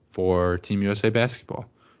for Team USA basketball,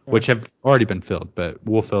 which have already been filled, but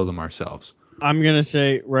we'll fill them ourselves. I'm going to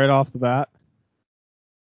say right off the bat,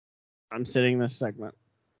 I'm sitting this segment.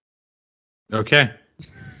 Okay.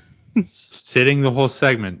 Sitting the whole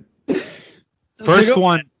segment. First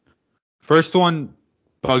one,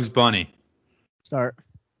 Bugs Bunny. Start.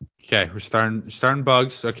 Okay, we're starting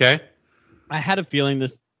Bugs. Okay. I had a feeling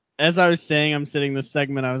this, as I was saying I'm sitting this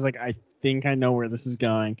segment, I was like, I think I know where this is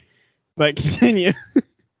going. But continue.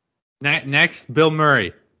 Next, Bill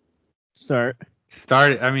Murray. Start.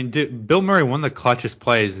 I mean, Bill Murray, one of the clutchest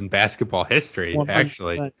plays in basketball history,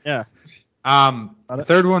 actually. Yeah.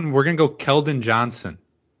 Third one, we're gonna go Keldon Johnson.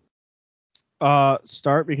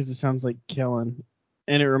 Start because it sounds like Kellen,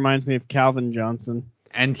 and it reminds me of Calvin Johnson.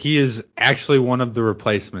 And he is actually one of the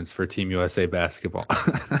replacements for Team USA basketball.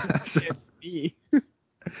 So,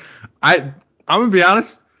 I'm gonna be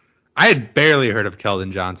honest. I had barely heard of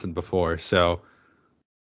Keldon Johnson before, so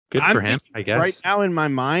good for him, I guess. Right now in my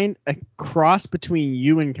mind, a cross between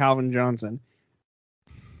you and Calvin Johnson.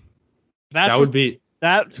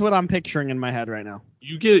 That's what I'm picturing in my head right now.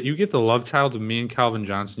 You get the love child of me and Calvin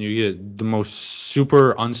Johnson. You get the most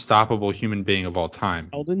super unstoppable human being of all time.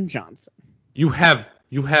 Keldon Johnson. You have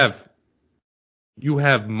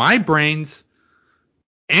my brains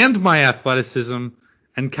and my athleticism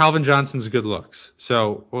and Calvin Johnson's good looks.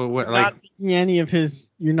 So you're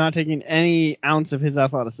not taking any ounce of his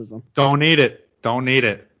athleticism. Don't need it. Don't need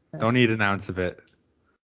an ounce of it.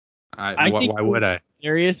 Why would I?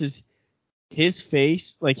 Hilarious is his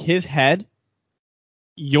face, like his head,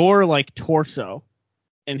 your like torso,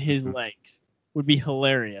 and his legs would be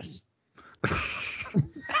hilarious.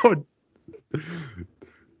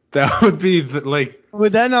 That would be like.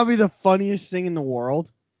 Would that not be the funniest thing in the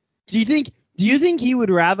world? Do you think he would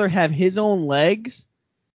rather have his own legs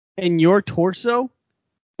in your torso,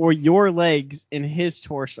 or your legs in his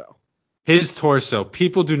torso? His torso.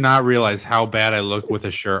 People do not realize how bad I look with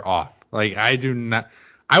a shirt off. Like, I do not.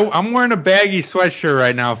 I'm wearing a baggy sweatshirt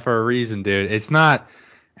right now for a reason, dude. It's not.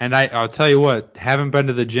 And I'll tell you what, haven't been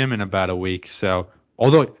to the gym in about a week. So,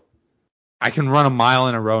 although I can run a mile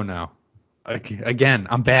in a row now. Again,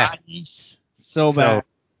 I'm back. Nice. So bad.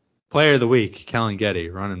 Player of the week, Kellen Getty,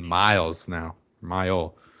 running miles now.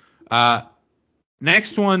 Mile.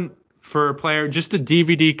 Next one for a player, just a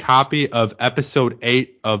DVD copy of episode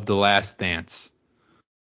 8 of The Last Dance.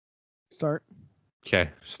 Start. Okay,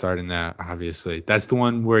 starting that, obviously. That's the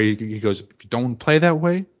one where he goes, if you don't play that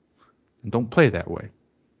way, then don't play that way.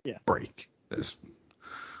 Yeah. Break this.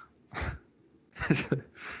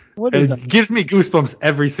 What is it gives me goosebumps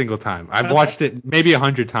every single time. I've watched it maybe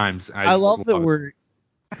 100 times. I love that we're...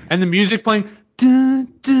 And the music playing. I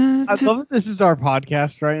love that this is our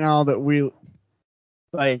podcast right now, that we...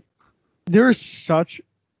 Like, there is such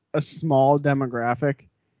a small demographic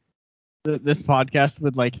that this podcast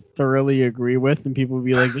would like thoroughly agree with, and people would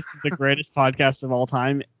be like, this is the greatest podcast of all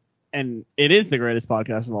time, and it is the greatest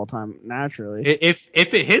podcast of all time, naturally. If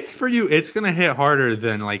it hits for you, it's gonna hit harder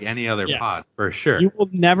than like any other pod, for sure. You will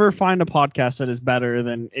never find a podcast that is better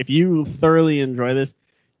than, if you thoroughly enjoy this,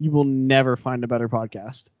 you will never find a better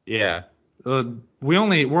podcast. Yeah. We're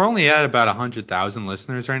only at about 100,000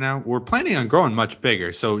 listeners right now. We're planning on growing much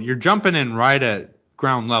bigger, so you're jumping in right at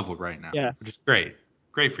ground level right now, which is great.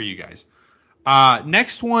 Great for you guys.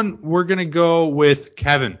 Next one, we're going to go with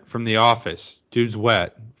Kevin from The Office. Dude's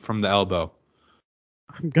wet from the elbow.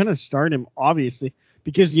 I'm going to start him, obviously,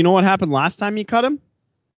 because you know what happened last time you cut him?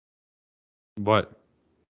 What?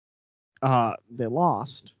 They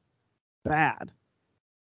lost. Bad.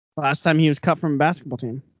 Last time he was cut from a basketball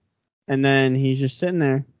team. And then he's just sitting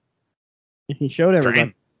there. And he showed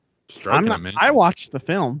everybody. I watched the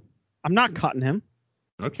film. I'm not cutting him.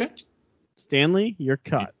 Okay. Stanley, you're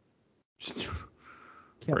cut.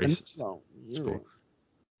 Kevin, no,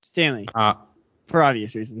 Stanley. For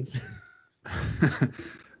obvious reasons.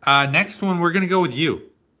 Next one, we're gonna go with you.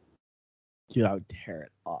 Dude, I would tear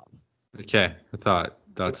it up. Okay, I thought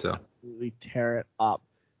so. Absolutely tear it up.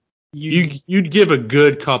 You'd give a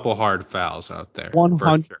good couple hard fouls out there.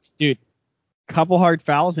 100, sure. Dude. Couple hard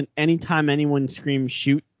fouls, and anytime anyone screams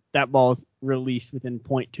shoot, that ball is released within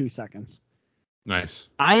 0.2 seconds. Nice.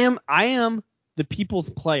 I am the people's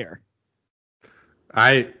player.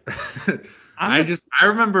 I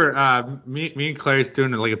remember me and Clarice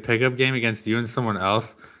doing like a pickup game against you and someone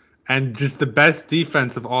else, and just the best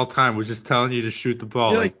defense of all time was just telling you to shoot the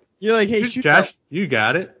ball. You're like, hey, shoot Josh, you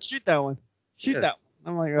got it. Shoot that one. Shoot that one.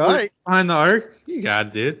 I'm like, all right. Behind the arc, you got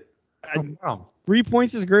it, dude. No problem. 3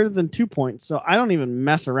 points is greater than 2 points, so I don't even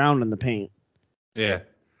mess around in the paint. Yeah.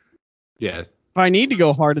 If I need to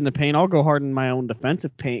go hard in the paint, I'll go hard in my own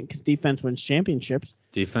defensive paint, because defense wins championships.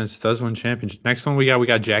 Defense does win championships. Next one we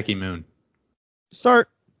got Jackie Moon. Start.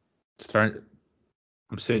 I'm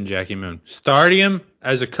sitting Jackie Moon. Starting him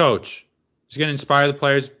as a coach. He's going to inspire the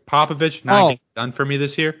players. Popovich, not getting done for me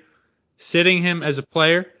this year. Sitting him as a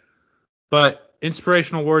player. But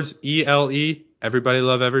inspirational words, ELE. Everybody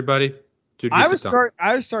love everybody. Dude, I was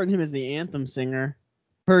starting him as the anthem singer,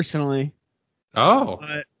 personally. Oh.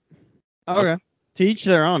 But, okay. To each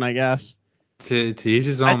their own, I guess. To each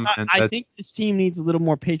his own. I think this team needs a little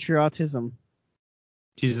more patriotism.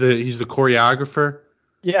 He's the choreographer.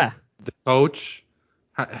 Yeah. The coach.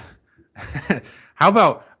 How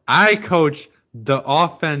about I coach the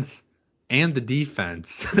offense and the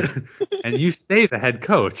defense, and you stay the head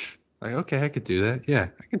coach. Like, okay, I could do that. Yeah,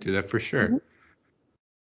 I could do that for sure. Mm-hmm.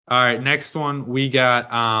 All right, next one we got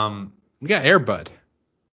Air Bud.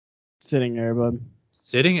 Sitting Air Bud.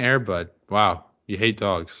 Sitting Air Bud. Wow, you hate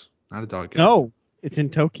dogs. Not a dog guy. No, it's in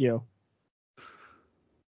Tokyo.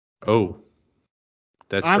 Oh,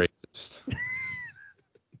 that's racist.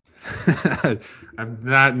 I'm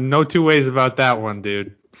not no two ways about that one,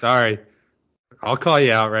 dude. Sorry. I'll call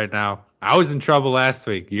you out right now. I was in trouble last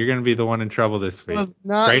week. You're gonna be the one in trouble this week.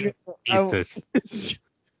 Straight racist.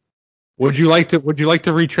 Would you like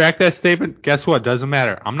to retract that statement? Guess what? Doesn't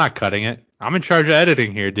matter. I'm not cutting it. I'm in charge of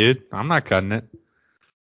editing here, dude. I'm not cutting it.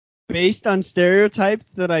 Based on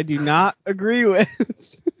stereotypes that I do not agree with.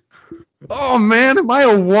 Oh man, am I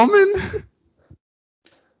a woman?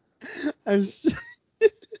 I'm.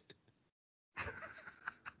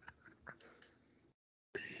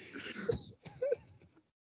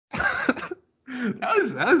 That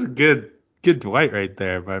was a good Dwight right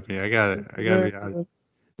there, but I gotta be honest.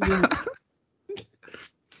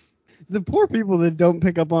 The poor people that don't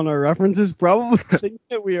pick up on our references probably think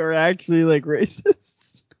that we are actually like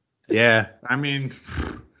racists. Yeah, I mean,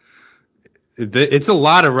 it's a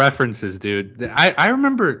lot of references, dude. I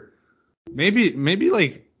remember maybe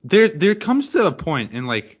like there comes to a point in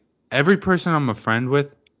like every person I'm a friend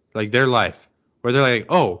with, like their life, where they're like,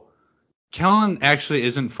 oh, Kellen actually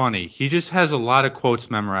isn't funny. He just has a lot of quotes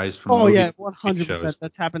memorized from movies. Oh yeah, 100%.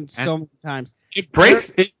 That's happened so many times. It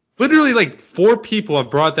breaks. It literally like 4 people have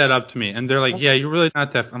brought that up to me, and they're like, "Yeah, you're really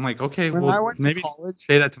not that." I'm like, "Okay, when well, I went to maybe college,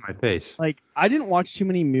 say that to my face." Like, I didn't watch too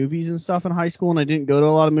many movies and stuff in high school, and I didn't go to a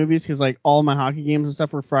lot of movies because like all my hockey games and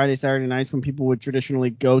stuff were Friday, Saturday nights when people would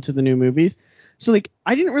traditionally go to the new movies. So like,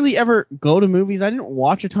 I didn't really ever go to movies. I didn't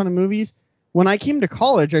watch a ton of movies. When I came to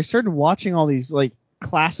college, I started watching all these like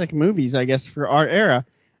classic movies, I guess, for our era,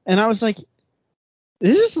 and I was like,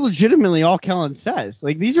 this is legitimately all Kellen says.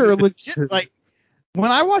 Like, these are legit. Like, when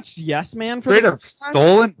I watched Yes Man for straight the up first time,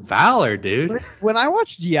 stolen valor, dude. when I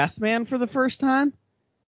watched Yes Man for the first time,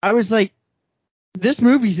 I was like, this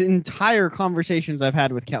movie's entire conversations I've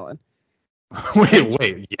had with Kellen.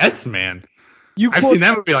 Wait, Yes Man. I've seen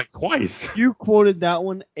that movie like twice. You quoted that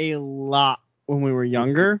one a lot when we were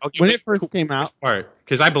younger, when it first came out.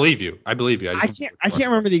 Because I believe you. I can't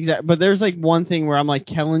remember the exact, but there's like one thing where I'm like,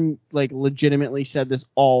 Kellen like legitimately said this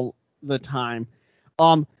all the time.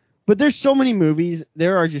 But there's so many movies.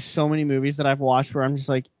 There are just so many movies that I've watched where I'm just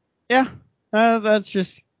like, yeah, that's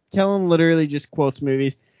just Kellen literally just quotes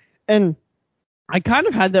movies. And I kind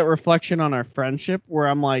of had that reflection on our friendship where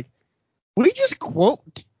I'm like, we just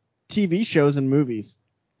quote TV shows and movies.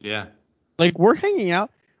 Yeah. Like, we're hanging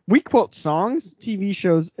out. We quote songs, TV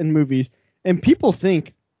shows, and movies. And people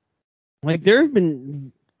think, like, there have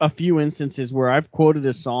been a few instances where I've quoted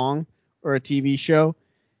a song or a TV show,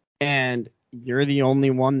 and you're the only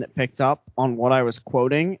one that picked up on what I was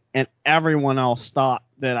quoting, and everyone else thought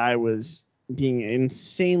that I was being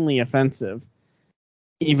insanely offensive,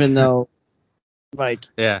 even though, like,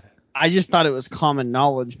 yeah, I just thought it was common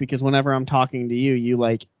knowledge because whenever I'm talking to you, you,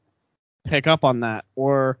 like, pick up on that,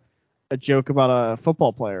 or a joke about a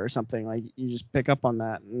football player or something, like, you just pick up on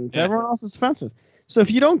that, and to everyone else it's offensive. So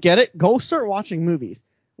if you don't get it, go start watching movies.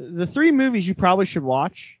 The 3 movies you probably should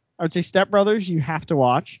watch, I would say Step Brothers, you have to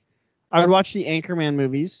watch. I would watch the Anchorman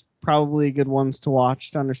movies, probably good ones to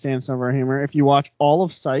watch to understand some of our humor. If you watch all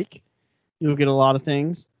of Psych, you'll get a lot of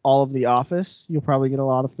things. All of The Office, you'll probably get a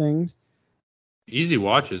lot of things. Easy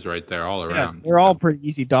watches right there all around. They're all pretty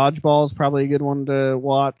easy. Dodgeball is probably a good one to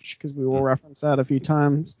watch because we will reference that a few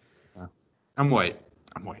times. I'm white.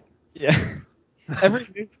 Yeah.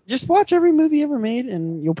 Just watch every movie ever made,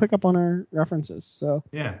 and you'll pick up on our references. So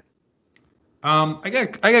yeah. I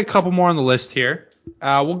got a couple more on the list here.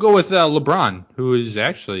 We'll go with LeBron, who is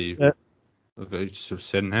actually just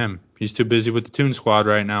sitting him. He's too busy with the Toon Squad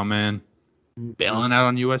right now, man. Bailing out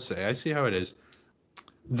on USA. I see how it is.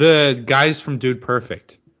 The guys from Dude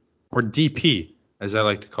Perfect, or DP, as I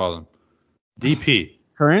like to call them. DP.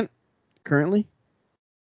 Currently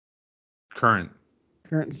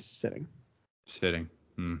sitting. Sitting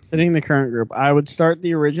the current group. I would start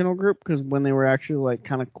the original group because when they were actually like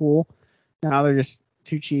kind of cool. Now they're just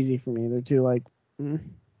too cheesy for me. They're too like.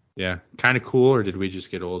 Yeah, kind of cool, or did we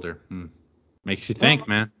just get older? Makes you think,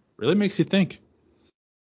 man. Really makes you think.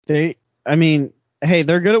 Hey,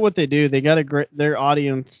 they're good at what they do. They got their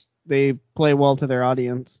audience. They play well to their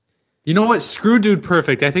audience. You know what? Screw Dude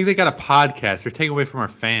Perfect. I think they got a podcast. They're taking away from our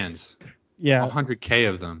fans. Yeah. 100K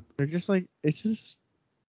of them. They're just like, it's just.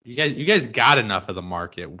 You guys got enough of the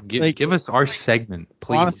market. Give us our segment,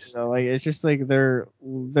 please. Honestly, though, like, it's just like they're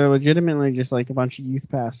legitimately just like a bunch of youth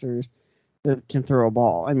pastors that can throw a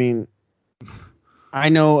ball. I mean, I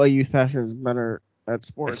know a youth pastor is better at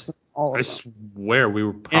sports than all I of them. swear we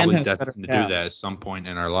were And probably has better destined to do calves. that at some point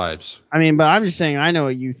in our lives. I mean, but I'm just saying I know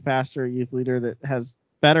a youth pastor, a youth leader that has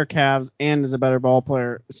better calves and is a better ball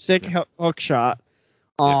player. Sick hook shot.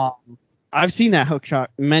 I've seen that hook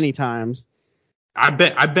shot many times. I've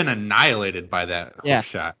been annihilated by that hook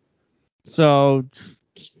shot. So,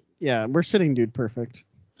 yeah, we're sitting dude perfect.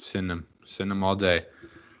 Send them all day.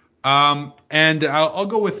 And I'll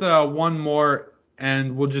go with one more,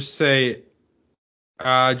 and we'll just say,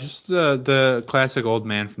 just the classic old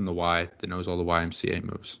man from the Y that knows all the YMCA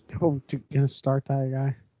moves. Oh, gonna start that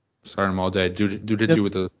guy. Start him all day. Do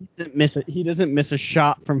with the. He doesn't miss it. He doesn't miss a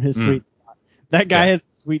shot from his sweet spot. That guy has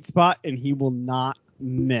a sweet spot, and he will not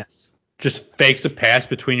miss. Just fakes a pass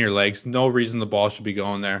between your legs. No reason the ball should be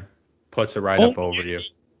going there. Puts it right up over you.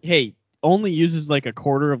 Hey, only uses like a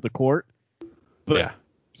quarter of the court, but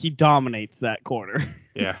he dominates that quarter.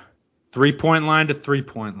 Yeah. 3-point line to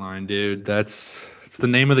 3-point line, dude. It's the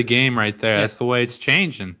name of the game right there. Yeah. That's the way it's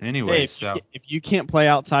changing anyway. Hey, if you can't play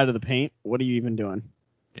outside of the paint, what are you even doing?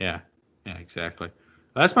 Yeah, exactly.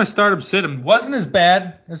 That's my stardom sit-em. Wasn't as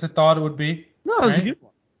bad as I thought it would be. No, it was a good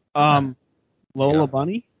one. Lola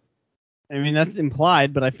Bunny? I mean, that's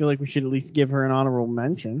implied, but I feel like we should at least give her an honorable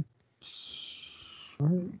mention.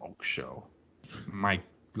 Smoke show.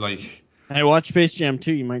 Hey, watch Space Jam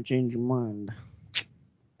 2. You might change your mind.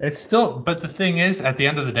 It's still, but the thing is, at the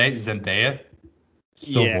end of the day, Zendaya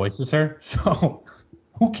still voices her, so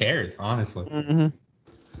who cares, honestly? Mm-hmm.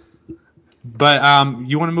 But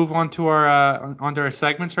you want to move on to our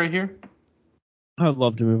segments right here? I'd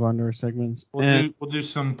love to move on to our segments. We'll do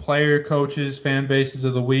some player, coaches, fan bases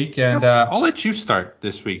of the week, and I'll let you start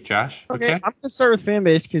this week, Josh. Okay? I'm going to start with fan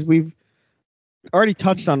base because we've already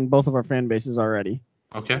touched on both of our fan bases already.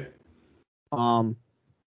 Okay. Mine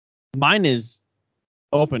is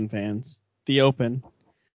Open fans, the Open,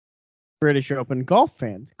 British Open, golf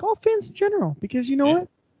fans in general, because you know what?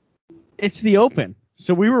 It's the Open.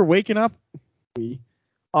 So we were waking up.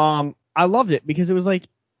 I loved it because it was like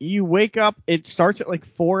you wake up. It starts at like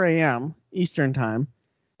 4 a.m. Eastern time.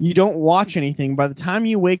 You don't watch anything. By the time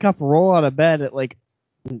you wake up, roll out of bed at like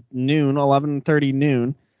noon, 11:30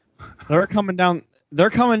 noon. They're coming down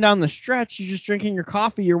the stretch. You're just drinking your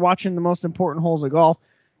coffee. You're watching the most important holes of golf.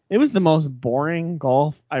 It was the most boring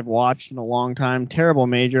golf I've watched in a long time. Terrible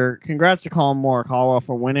major. Congrats to Colin Morikawa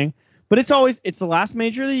for winning. But it's the last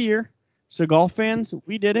major of the year. So golf fans,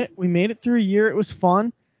 we did it. We made it through a year. It was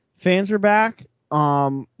fun. Fans are back.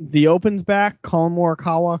 The Open's back. Colin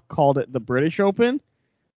Morikawa called it the British Open,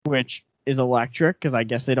 which is electric because I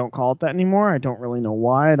guess they don't call it that anymore. I don't really know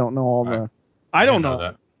why. I don't know I don't know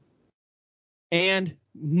that. And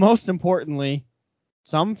most importantly,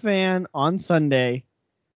 some fan on Sunday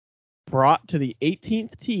brought to the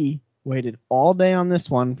 18th tee, waited all day on this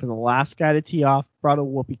one for the last guy to tee off, brought a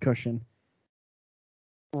whoopee cushion.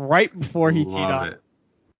 Right before he teed off.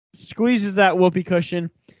 Squeezes that whoopee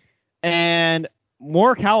cushion. And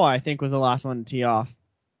Morikawa, I think, was the last one to tee off.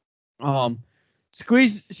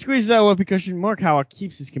 Squeezes that whoopee cushion. Morikawa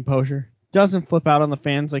keeps his composure. Doesn't flip out on the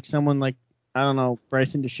fans like someone like, I don't know,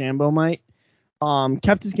 Bryson DeChambeau might.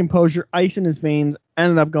 Kept his composure, ice in his veins,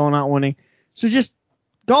 ended up going out winning. So just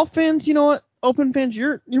golf fans, you know what? Open fans,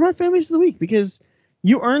 you're my fan base of the week because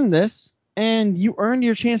you earned this and you earned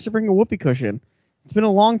your chance to bring a whoopee cushion. It's been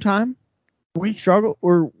a long time. We struggled,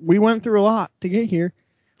 or we went through a lot to get here.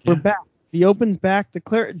 We're back. The Open's back. The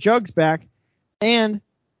Claret Jug's back. And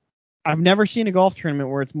I've never seen a golf tournament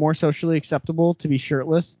where it's more socially acceptable to be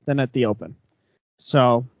shirtless than at the Open.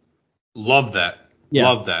 So. Love that. Yeah.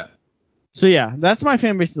 Love that. So, yeah, that's my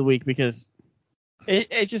fan base of the week because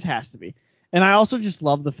it just has to be. And I also just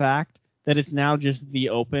love the fact that it's now just the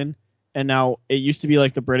Open. And now it used to be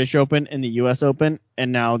like the British Open and the U.S. Open.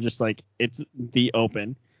 And now just like it's the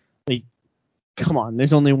Open. Like, come on.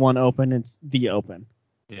 There's only one Open. It's the Open.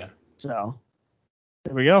 Yeah. So,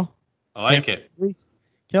 there we go. I like it.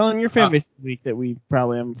 Kellen, your fan base of the week that we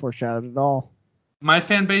probably haven't foreshadowed at all. My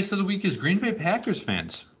fan base of the week is Green Bay Packers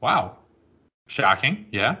fans. Wow. Shocking.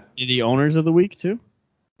 Yeah. The owners of the week, too?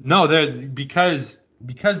 No, they're because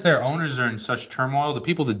their owners are in such turmoil, the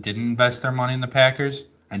people that didn't invest their money in the Packers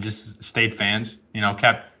and just stayed fans,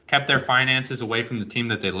 kept their finances away from the team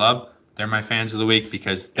that they love, they're my fans of the week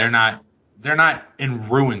because they're not in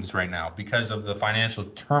ruins right now because of the financial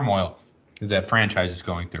turmoil that franchise is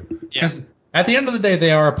going through. Because at the end of the day,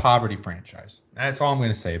 they are a poverty franchise. That's all I'm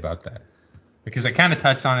going to say about that. Because I kind of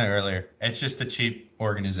touched on it earlier. It's just a cheap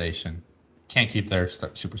organization. Can't keep their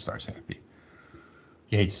superstars happy.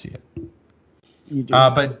 You hate to see it. You do.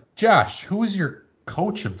 But Josh, who is your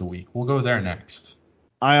coach of the week. We'll go there next.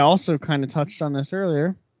 I also kind of touched on this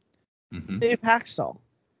earlier. Mm-hmm. Dave Haxtell,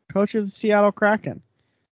 coach of the Seattle Kraken,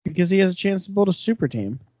 because he has a chance to build a super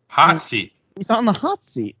team. Hot seat. He's on the hot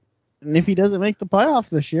seat. And if he doesn't make the playoffs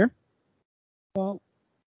this year, well,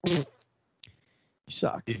 you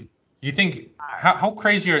suck. You think how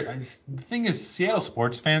crazy are the thing is Seattle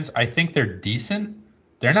sports fans? I think they're decent.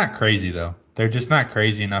 They're not crazy though. They're just not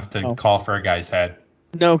crazy enough to call for a guy's head.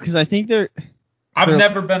 No, because I think I've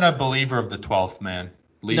never been a believer of the 12th man.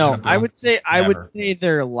 Legion of Boom. I would say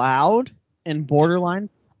they're loud and borderline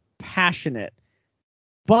passionate,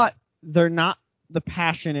 but they're not the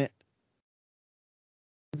passionate.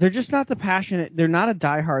 They're just not the passionate. They're not a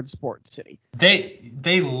diehard sports city.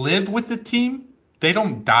 They live with the team. They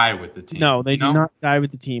don't die with the team. No, they do not die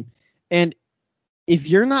with the team. And if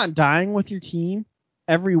you're not dying with your team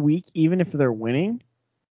every week, even if they're winning,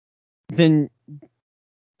 then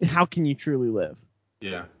how can you truly live?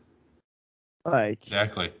 Yeah. Like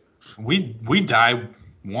exactly. We die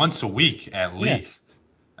once a week at least.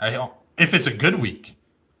 If it's a good week.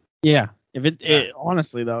 Yeah.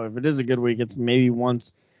 Honestly though, if it is a good week, it's maybe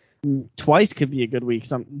twice could be a good week.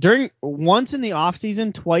 Once in the off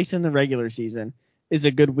season, twice in the regular season is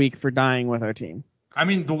a good week for dying with our team. I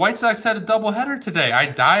mean, the White Sox had a doubleheader today. I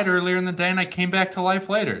died earlier in the day and I came back to life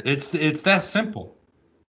later. It's that simple.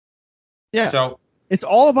 Yeah. So it's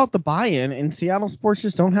all about the buy-in, and Seattle sports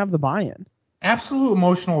just don't have the buy-in. Absolute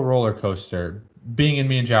emotional roller coaster. Being in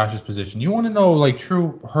me and Josh's position, you want to know like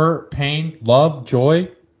true hurt, pain, love, joy.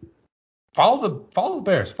 Follow the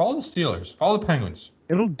Bears, follow the Steelers, follow the Penguins.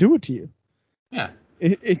 It'll do it to you. Yeah.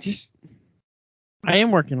 I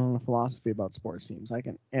am working on a philosophy about sports teams. I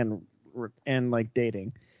can and like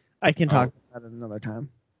dating. I can talk about it another time.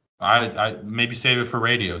 I maybe save it for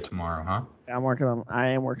radio tomorrow, huh? I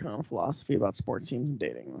am working on a philosophy about sports teams and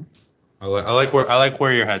dating. I like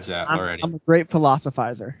where your head's at already. I'm a great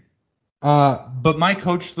philosophizer. But my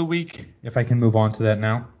coach of the week, if I can move on to that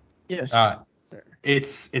now. Yes, sir.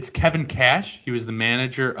 It's Kevin Cash. He was the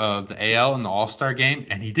manager of the AL in the All-Star game,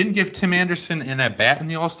 and he didn't give Tim Anderson an at-bat in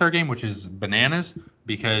the All-Star game, which is bananas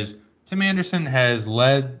because Tim Anderson has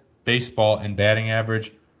led baseball in batting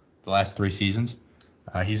average the last 3 seasons.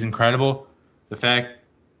 He's incredible. The fact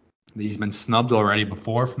that he's been snubbed already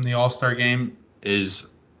before from the All-Star game is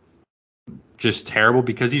just terrible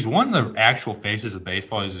because he's one of the actual faces of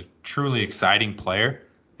baseball. He's a truly exciting player.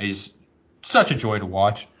 He's such a joy to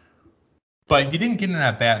watch. But he didn't get in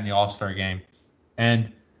that bat in the All-Star game.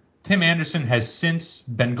 And Tim Anderson has since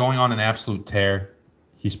been going on an absolute tear.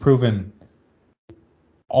 He's proven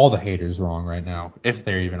all the haters wrong right now, if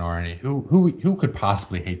there even are any. Who could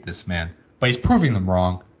possibly hate this man? But he's proving them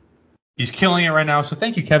wrong. He's killing it right now. So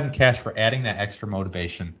thank you, Kevin Cash, for adding that extra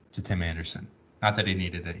motivation to Tim Anderson. Not that he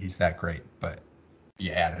needed it. He's that great. But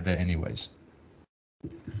he added it anyways.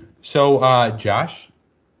 So, Josh,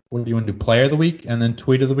 what do you want to do? Player of the week and then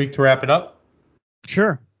tweet of the week to wrap it up?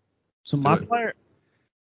 Sure. So my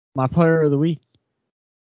player of the week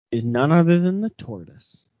is none other than the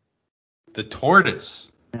Tortoise. The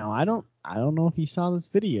Tortoise. Now I don't know if you saw this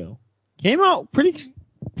video. Came out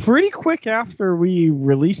pretty quick after we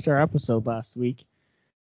released our episode last week.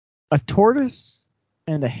 A tortoise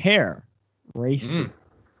and a hare raced.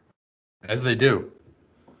 As they do.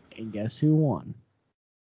 And guess who won?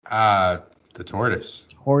 The tortoise.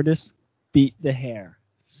 Tortoise beat the hare.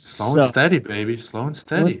 Slow and steady, baby. Slow and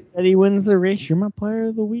steady. Slow and steady wins the race. You're my player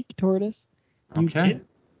of the week, Tortoise. Okay.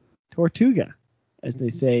 Tortuga, as they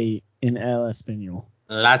say in El Español.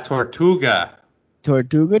 La Tortuga.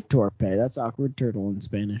 Tortuga torpe. That's awkward turtle in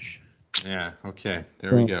Spanish. Yeah. Okay.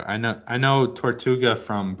 There we go. I know Tortuga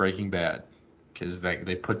from Breaking Bad because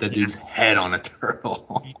they put that dude's head on a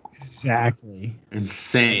turtle. Exactly.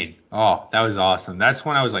 Insane. Oh, that was awesome. That's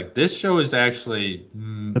when I was like, this show is actually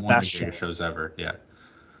one of the greatest shows ever. Yeah.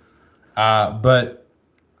 But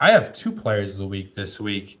I have 2 players of the week this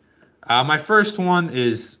week. My first one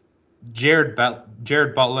is Jared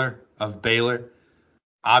Butler of Baylor.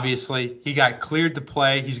 Obviously, he got cleared to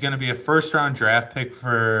play. He's going to be a first-round draft pick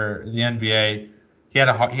for the NBA. He had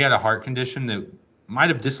a heart condition that might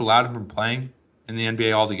have disallowed him from playing in the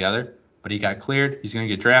NBA altogether, but he got cleared. He's going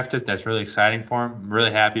to get drafted. That's really exciting for him. I'm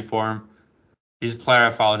really happy for him. He's a player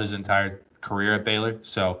I followed his entire career at Baylor,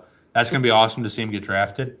 so that's going to be awesome to see him get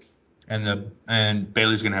drafted. And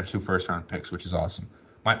Baylor's going to have 2 first-round picks, which is awesome.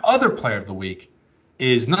 My other player of the week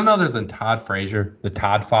is none other than Todd Frazier, the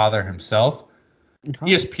Todd father himself.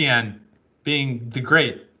 ESPN, being the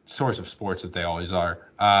great source of sports that they always are,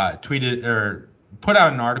 tweeted or put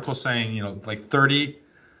out an article saying, like 30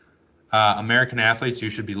 American athletes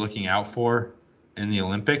you should be looking out for in the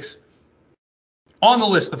Olympics. On the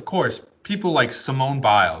list, of course, people like Simone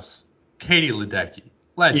Biles, Katie Ledecky,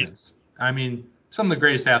 legends. Yeah. I mean, some of the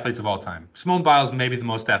greatest athletes of all time. Simone Biles may be the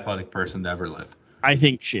most athletic person to ever live. I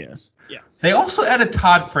think she is. Yes. They also added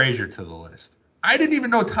Todd Frazier to the list. I didn't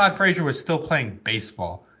even know Todd Frazier was still playing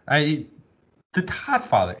baseball. The Todd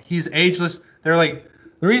father, he's ageless. They're like,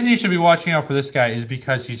 the reason you should be watching out for this guy is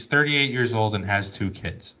because he's 38 years old and has 2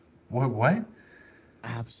 kids. What?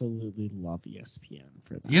 Absolutely love ESPN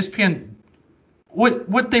for that. ESPN,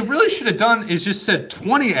 what they really should have done is just said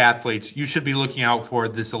 20 athletes you should be looking out for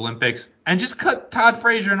this Olympics, and just cut Todd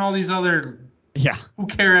Frazier and all these other who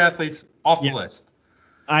care athletes off the list.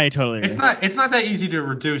 I totally agree. It's not that easy to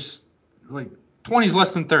reduce. Like 20 is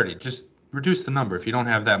less than 30. Just reduce the number if you don't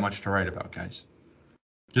have that much to write about, guys.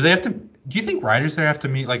 Do you think writers there have to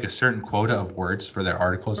meet like a certain quota of words for their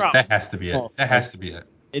articles? Probably. That has to be it. That has to be it.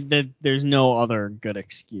 There's no other good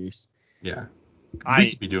excuse. Yeah.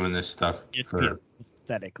 We could be doing this stuff it's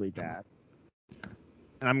pathetically bad. Yeah.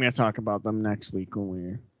 And I'm gonna talk about them next week when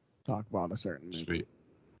we talk about a certain. Sweet.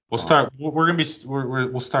 We'll start.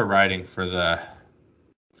 We'll start writing I'll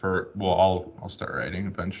start writing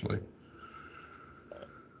eventually.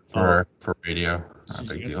 For radio. Not a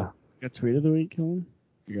big deal. Got tweet of the week, Kellen?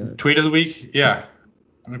 Tweet of the week? Yeah.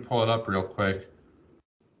 Let me pull it up real quick.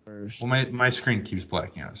 Well, my screen keeps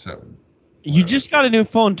blacking out, so. You just got a new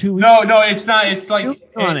phone 2 weeks ago. No, it's not. It's like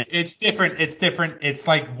it's different. It's different. It's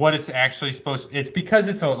like what it's actually supposed to. It's because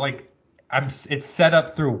it's it's set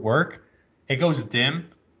up through work. It goes dim.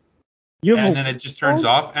 And then it just turns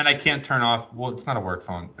off, and I can't turn off. Well, it's not a work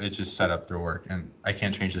phone. It's just set up through work, and I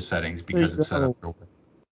can't change the settings because it's set up through work.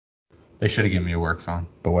 They should have given me a work phone,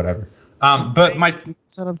 but whatever. But my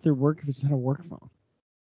set up through work if it's not a work phone.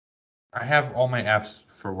 I have all my apps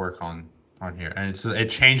for work on here, and it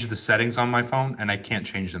changed the settings on my phone, and I can't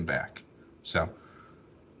change them back. So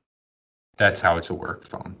that's how it's a work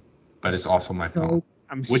phone, but it's also my phone,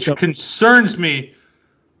 which concerns me.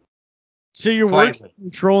 So your work's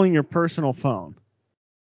controlling your personal phone.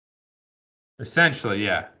 Essentially,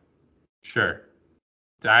 yeah. Sure.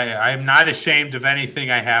 I'm not ashamed of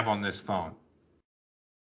anything I have on this phone.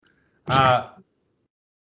 But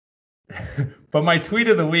my tweet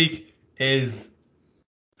of the week is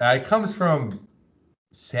it comes from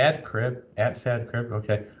Sad Crib, at Sad Crib.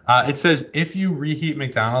 Okay. It says, if you reheat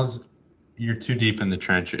McDonald's, you're too deep in the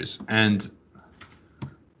trenches. And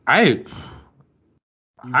I'm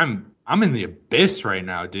in the abyss right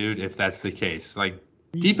now, dude, if that's the case. Like,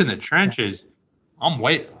 deep in the trenches, how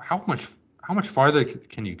much farther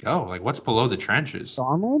can you go? Like, what's below the trenches?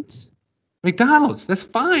 McDonald's, that's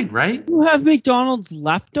fine, right? You have McDonald's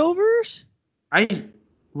leftovers?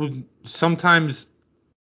 Sometimes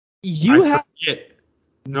No,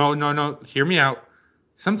 hear me out.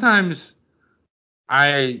 Sometimes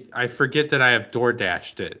I forget that I have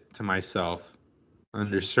DoorDashed it to myself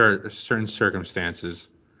under certain circumstances.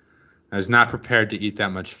 I was not prepared to eat that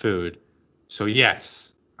much food. So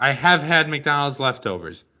yes, I have had McDonald's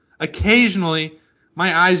leftovers. Occasionally,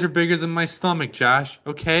 my eyes are bigger than my stomach, Josh.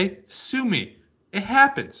 Okay? Sue me. It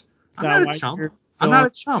happens. I'm not a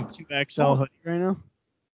chump. 2XL hoodie right now?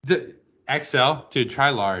 The XL? Dude, try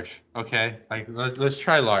large. Okay? Like, let's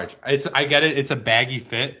try large. I get it. It's a baggy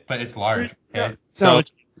fit, but it's large. Okay?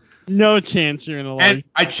 No chance you're in a large.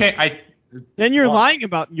 Then you're lying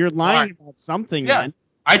about something, yeah. Man.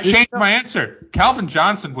 I changed my answer. Calvin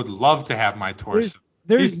Johnson would love to have my torso.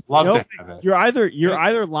 He'd love to have it. You're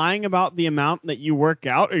either lying about the amount that you work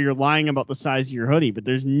out or you're lying about the size of your hoodie, but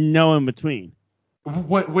there's no in between.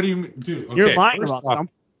 What do you mean? Dude, okay, you're lying about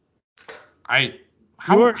something.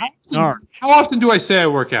 How often do I say I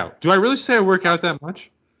work out? Do I really say I work out that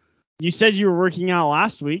much? You said you were working out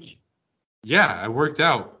last week. Yeah, I worked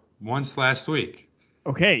out once last week.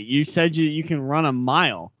 Okay, you said you can run a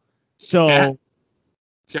mile. So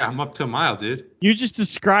yeah, I'm up to a mile, dude. You just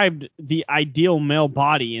described the ideal male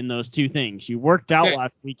body in those two things. You worked out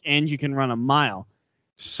last week and you can run a mile.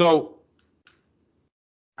 So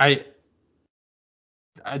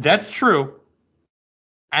that's true.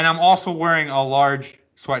 And I'm also wearing a large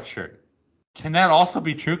sweatshirt. Can that also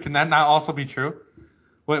be true? Can that not also be true?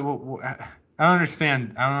 Wait, I don't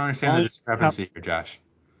understand. I don't understand the discrepancy here, Josh.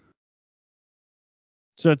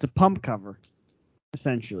 So it's a pump cover,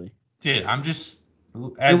 essentially. Dude, I'm just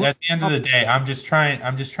at the end of the day, I'm just trying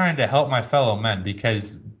to help my fellow men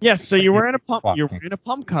because. Yes, so you're wearing a pump. You're wearing a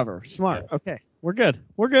pump cover. Smart. Yeah. Okay, we're good.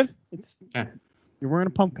 You're wearing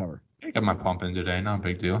a pump cover. I got my pump in today. Not a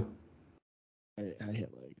big deal. I hit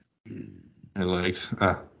legs. Hit legs.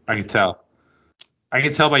 I could tell. I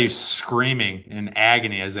could tell by you screaming in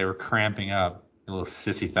agony as they were cramping up. Your little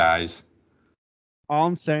sissy thighs. All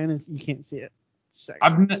I'm saying is you can't see it.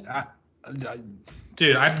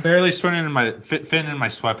 Dude, I'm barely fitting in my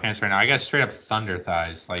sweatpants right now. I got straight up thunder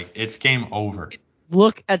thighs. Like, it's game over.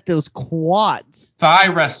 Look at those quads. Thigh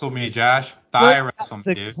wrestle me, Josh. Wrestle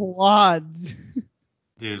me, dude. Quads.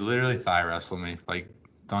 Dude, literally thigh wrestle me. Like,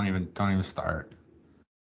 don't even start.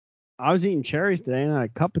 I was eating cherries today and I had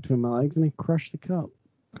a cup between my legs and I crushed the cup.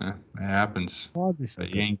 It happens. Quads are so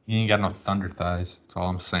But you ain't got no thunder thighs. That's all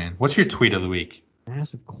I'm saying. What's your tweet of the week?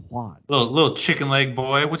 Massive quads. Little chicken leg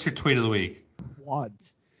boy. What's your tweet of the week?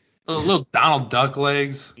 Quads. Little Donald Duck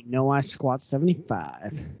legs. You know I squat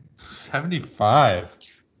 75. 75.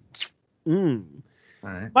 All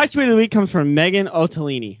right. My tweet of the week comes from Megan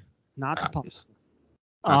Ottolini. Not the pasta.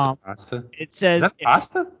 Not the pasta? It says... Is that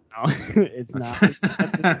pasta? No, it's not.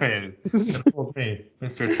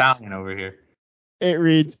 Mr. Italian over here. It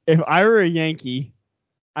reads, if I were a Yankee,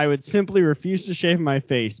 I would simply refuse to shave my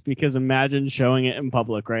face because imagine showing it in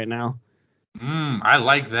public right now. I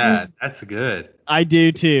like that. That's good. I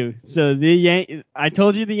do too. So I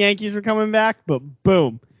told you the Yankees were coming back, but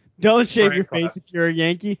boom. Don't shave your face if you're a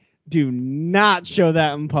Yankee. Do not show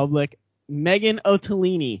that in public. Megan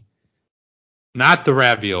Ottolini. Not the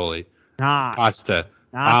ravioli. Pasta.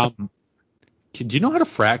 Do you know how to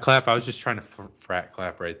frat clap? I was just trying to frat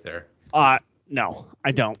clap right there. No,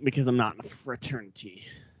 I don't because I'm not in a fraternity.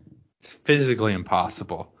 It's physically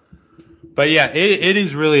impossible. But yeah, it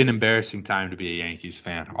is really an embarrassing time to be a Yankees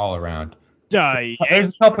fan all around. There's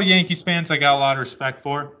a couple Yankees fans I got a lot of respect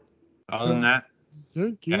for. Other than that,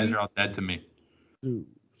 guys are all dead to me.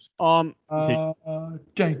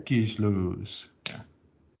 Yankees lose. Yeah.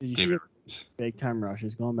 Did you see Big Time Rush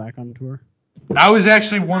is going back on tour? That was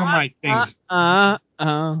actually one of my things.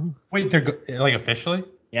 Wait, they're like officially?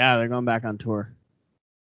 Yeah, they're going back on tour.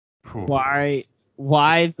 Whew. Why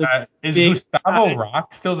is Gustavo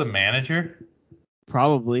Rock still the manager?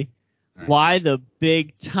 Probably. Nice. Why the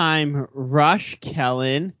Big Time Rush,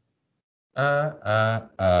 Kellen? Dude,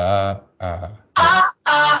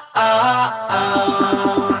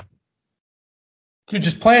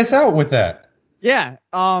 just play us out with that. Yeah.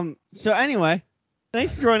 So anyway,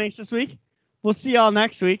 thanks for joining us this week. We'll see y'all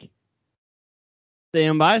next week. Stay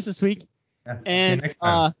unbiased this week. Yeah, and next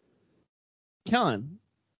time. Kellen,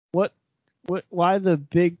 why the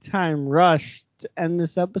Big Time Rush to end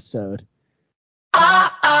this episode?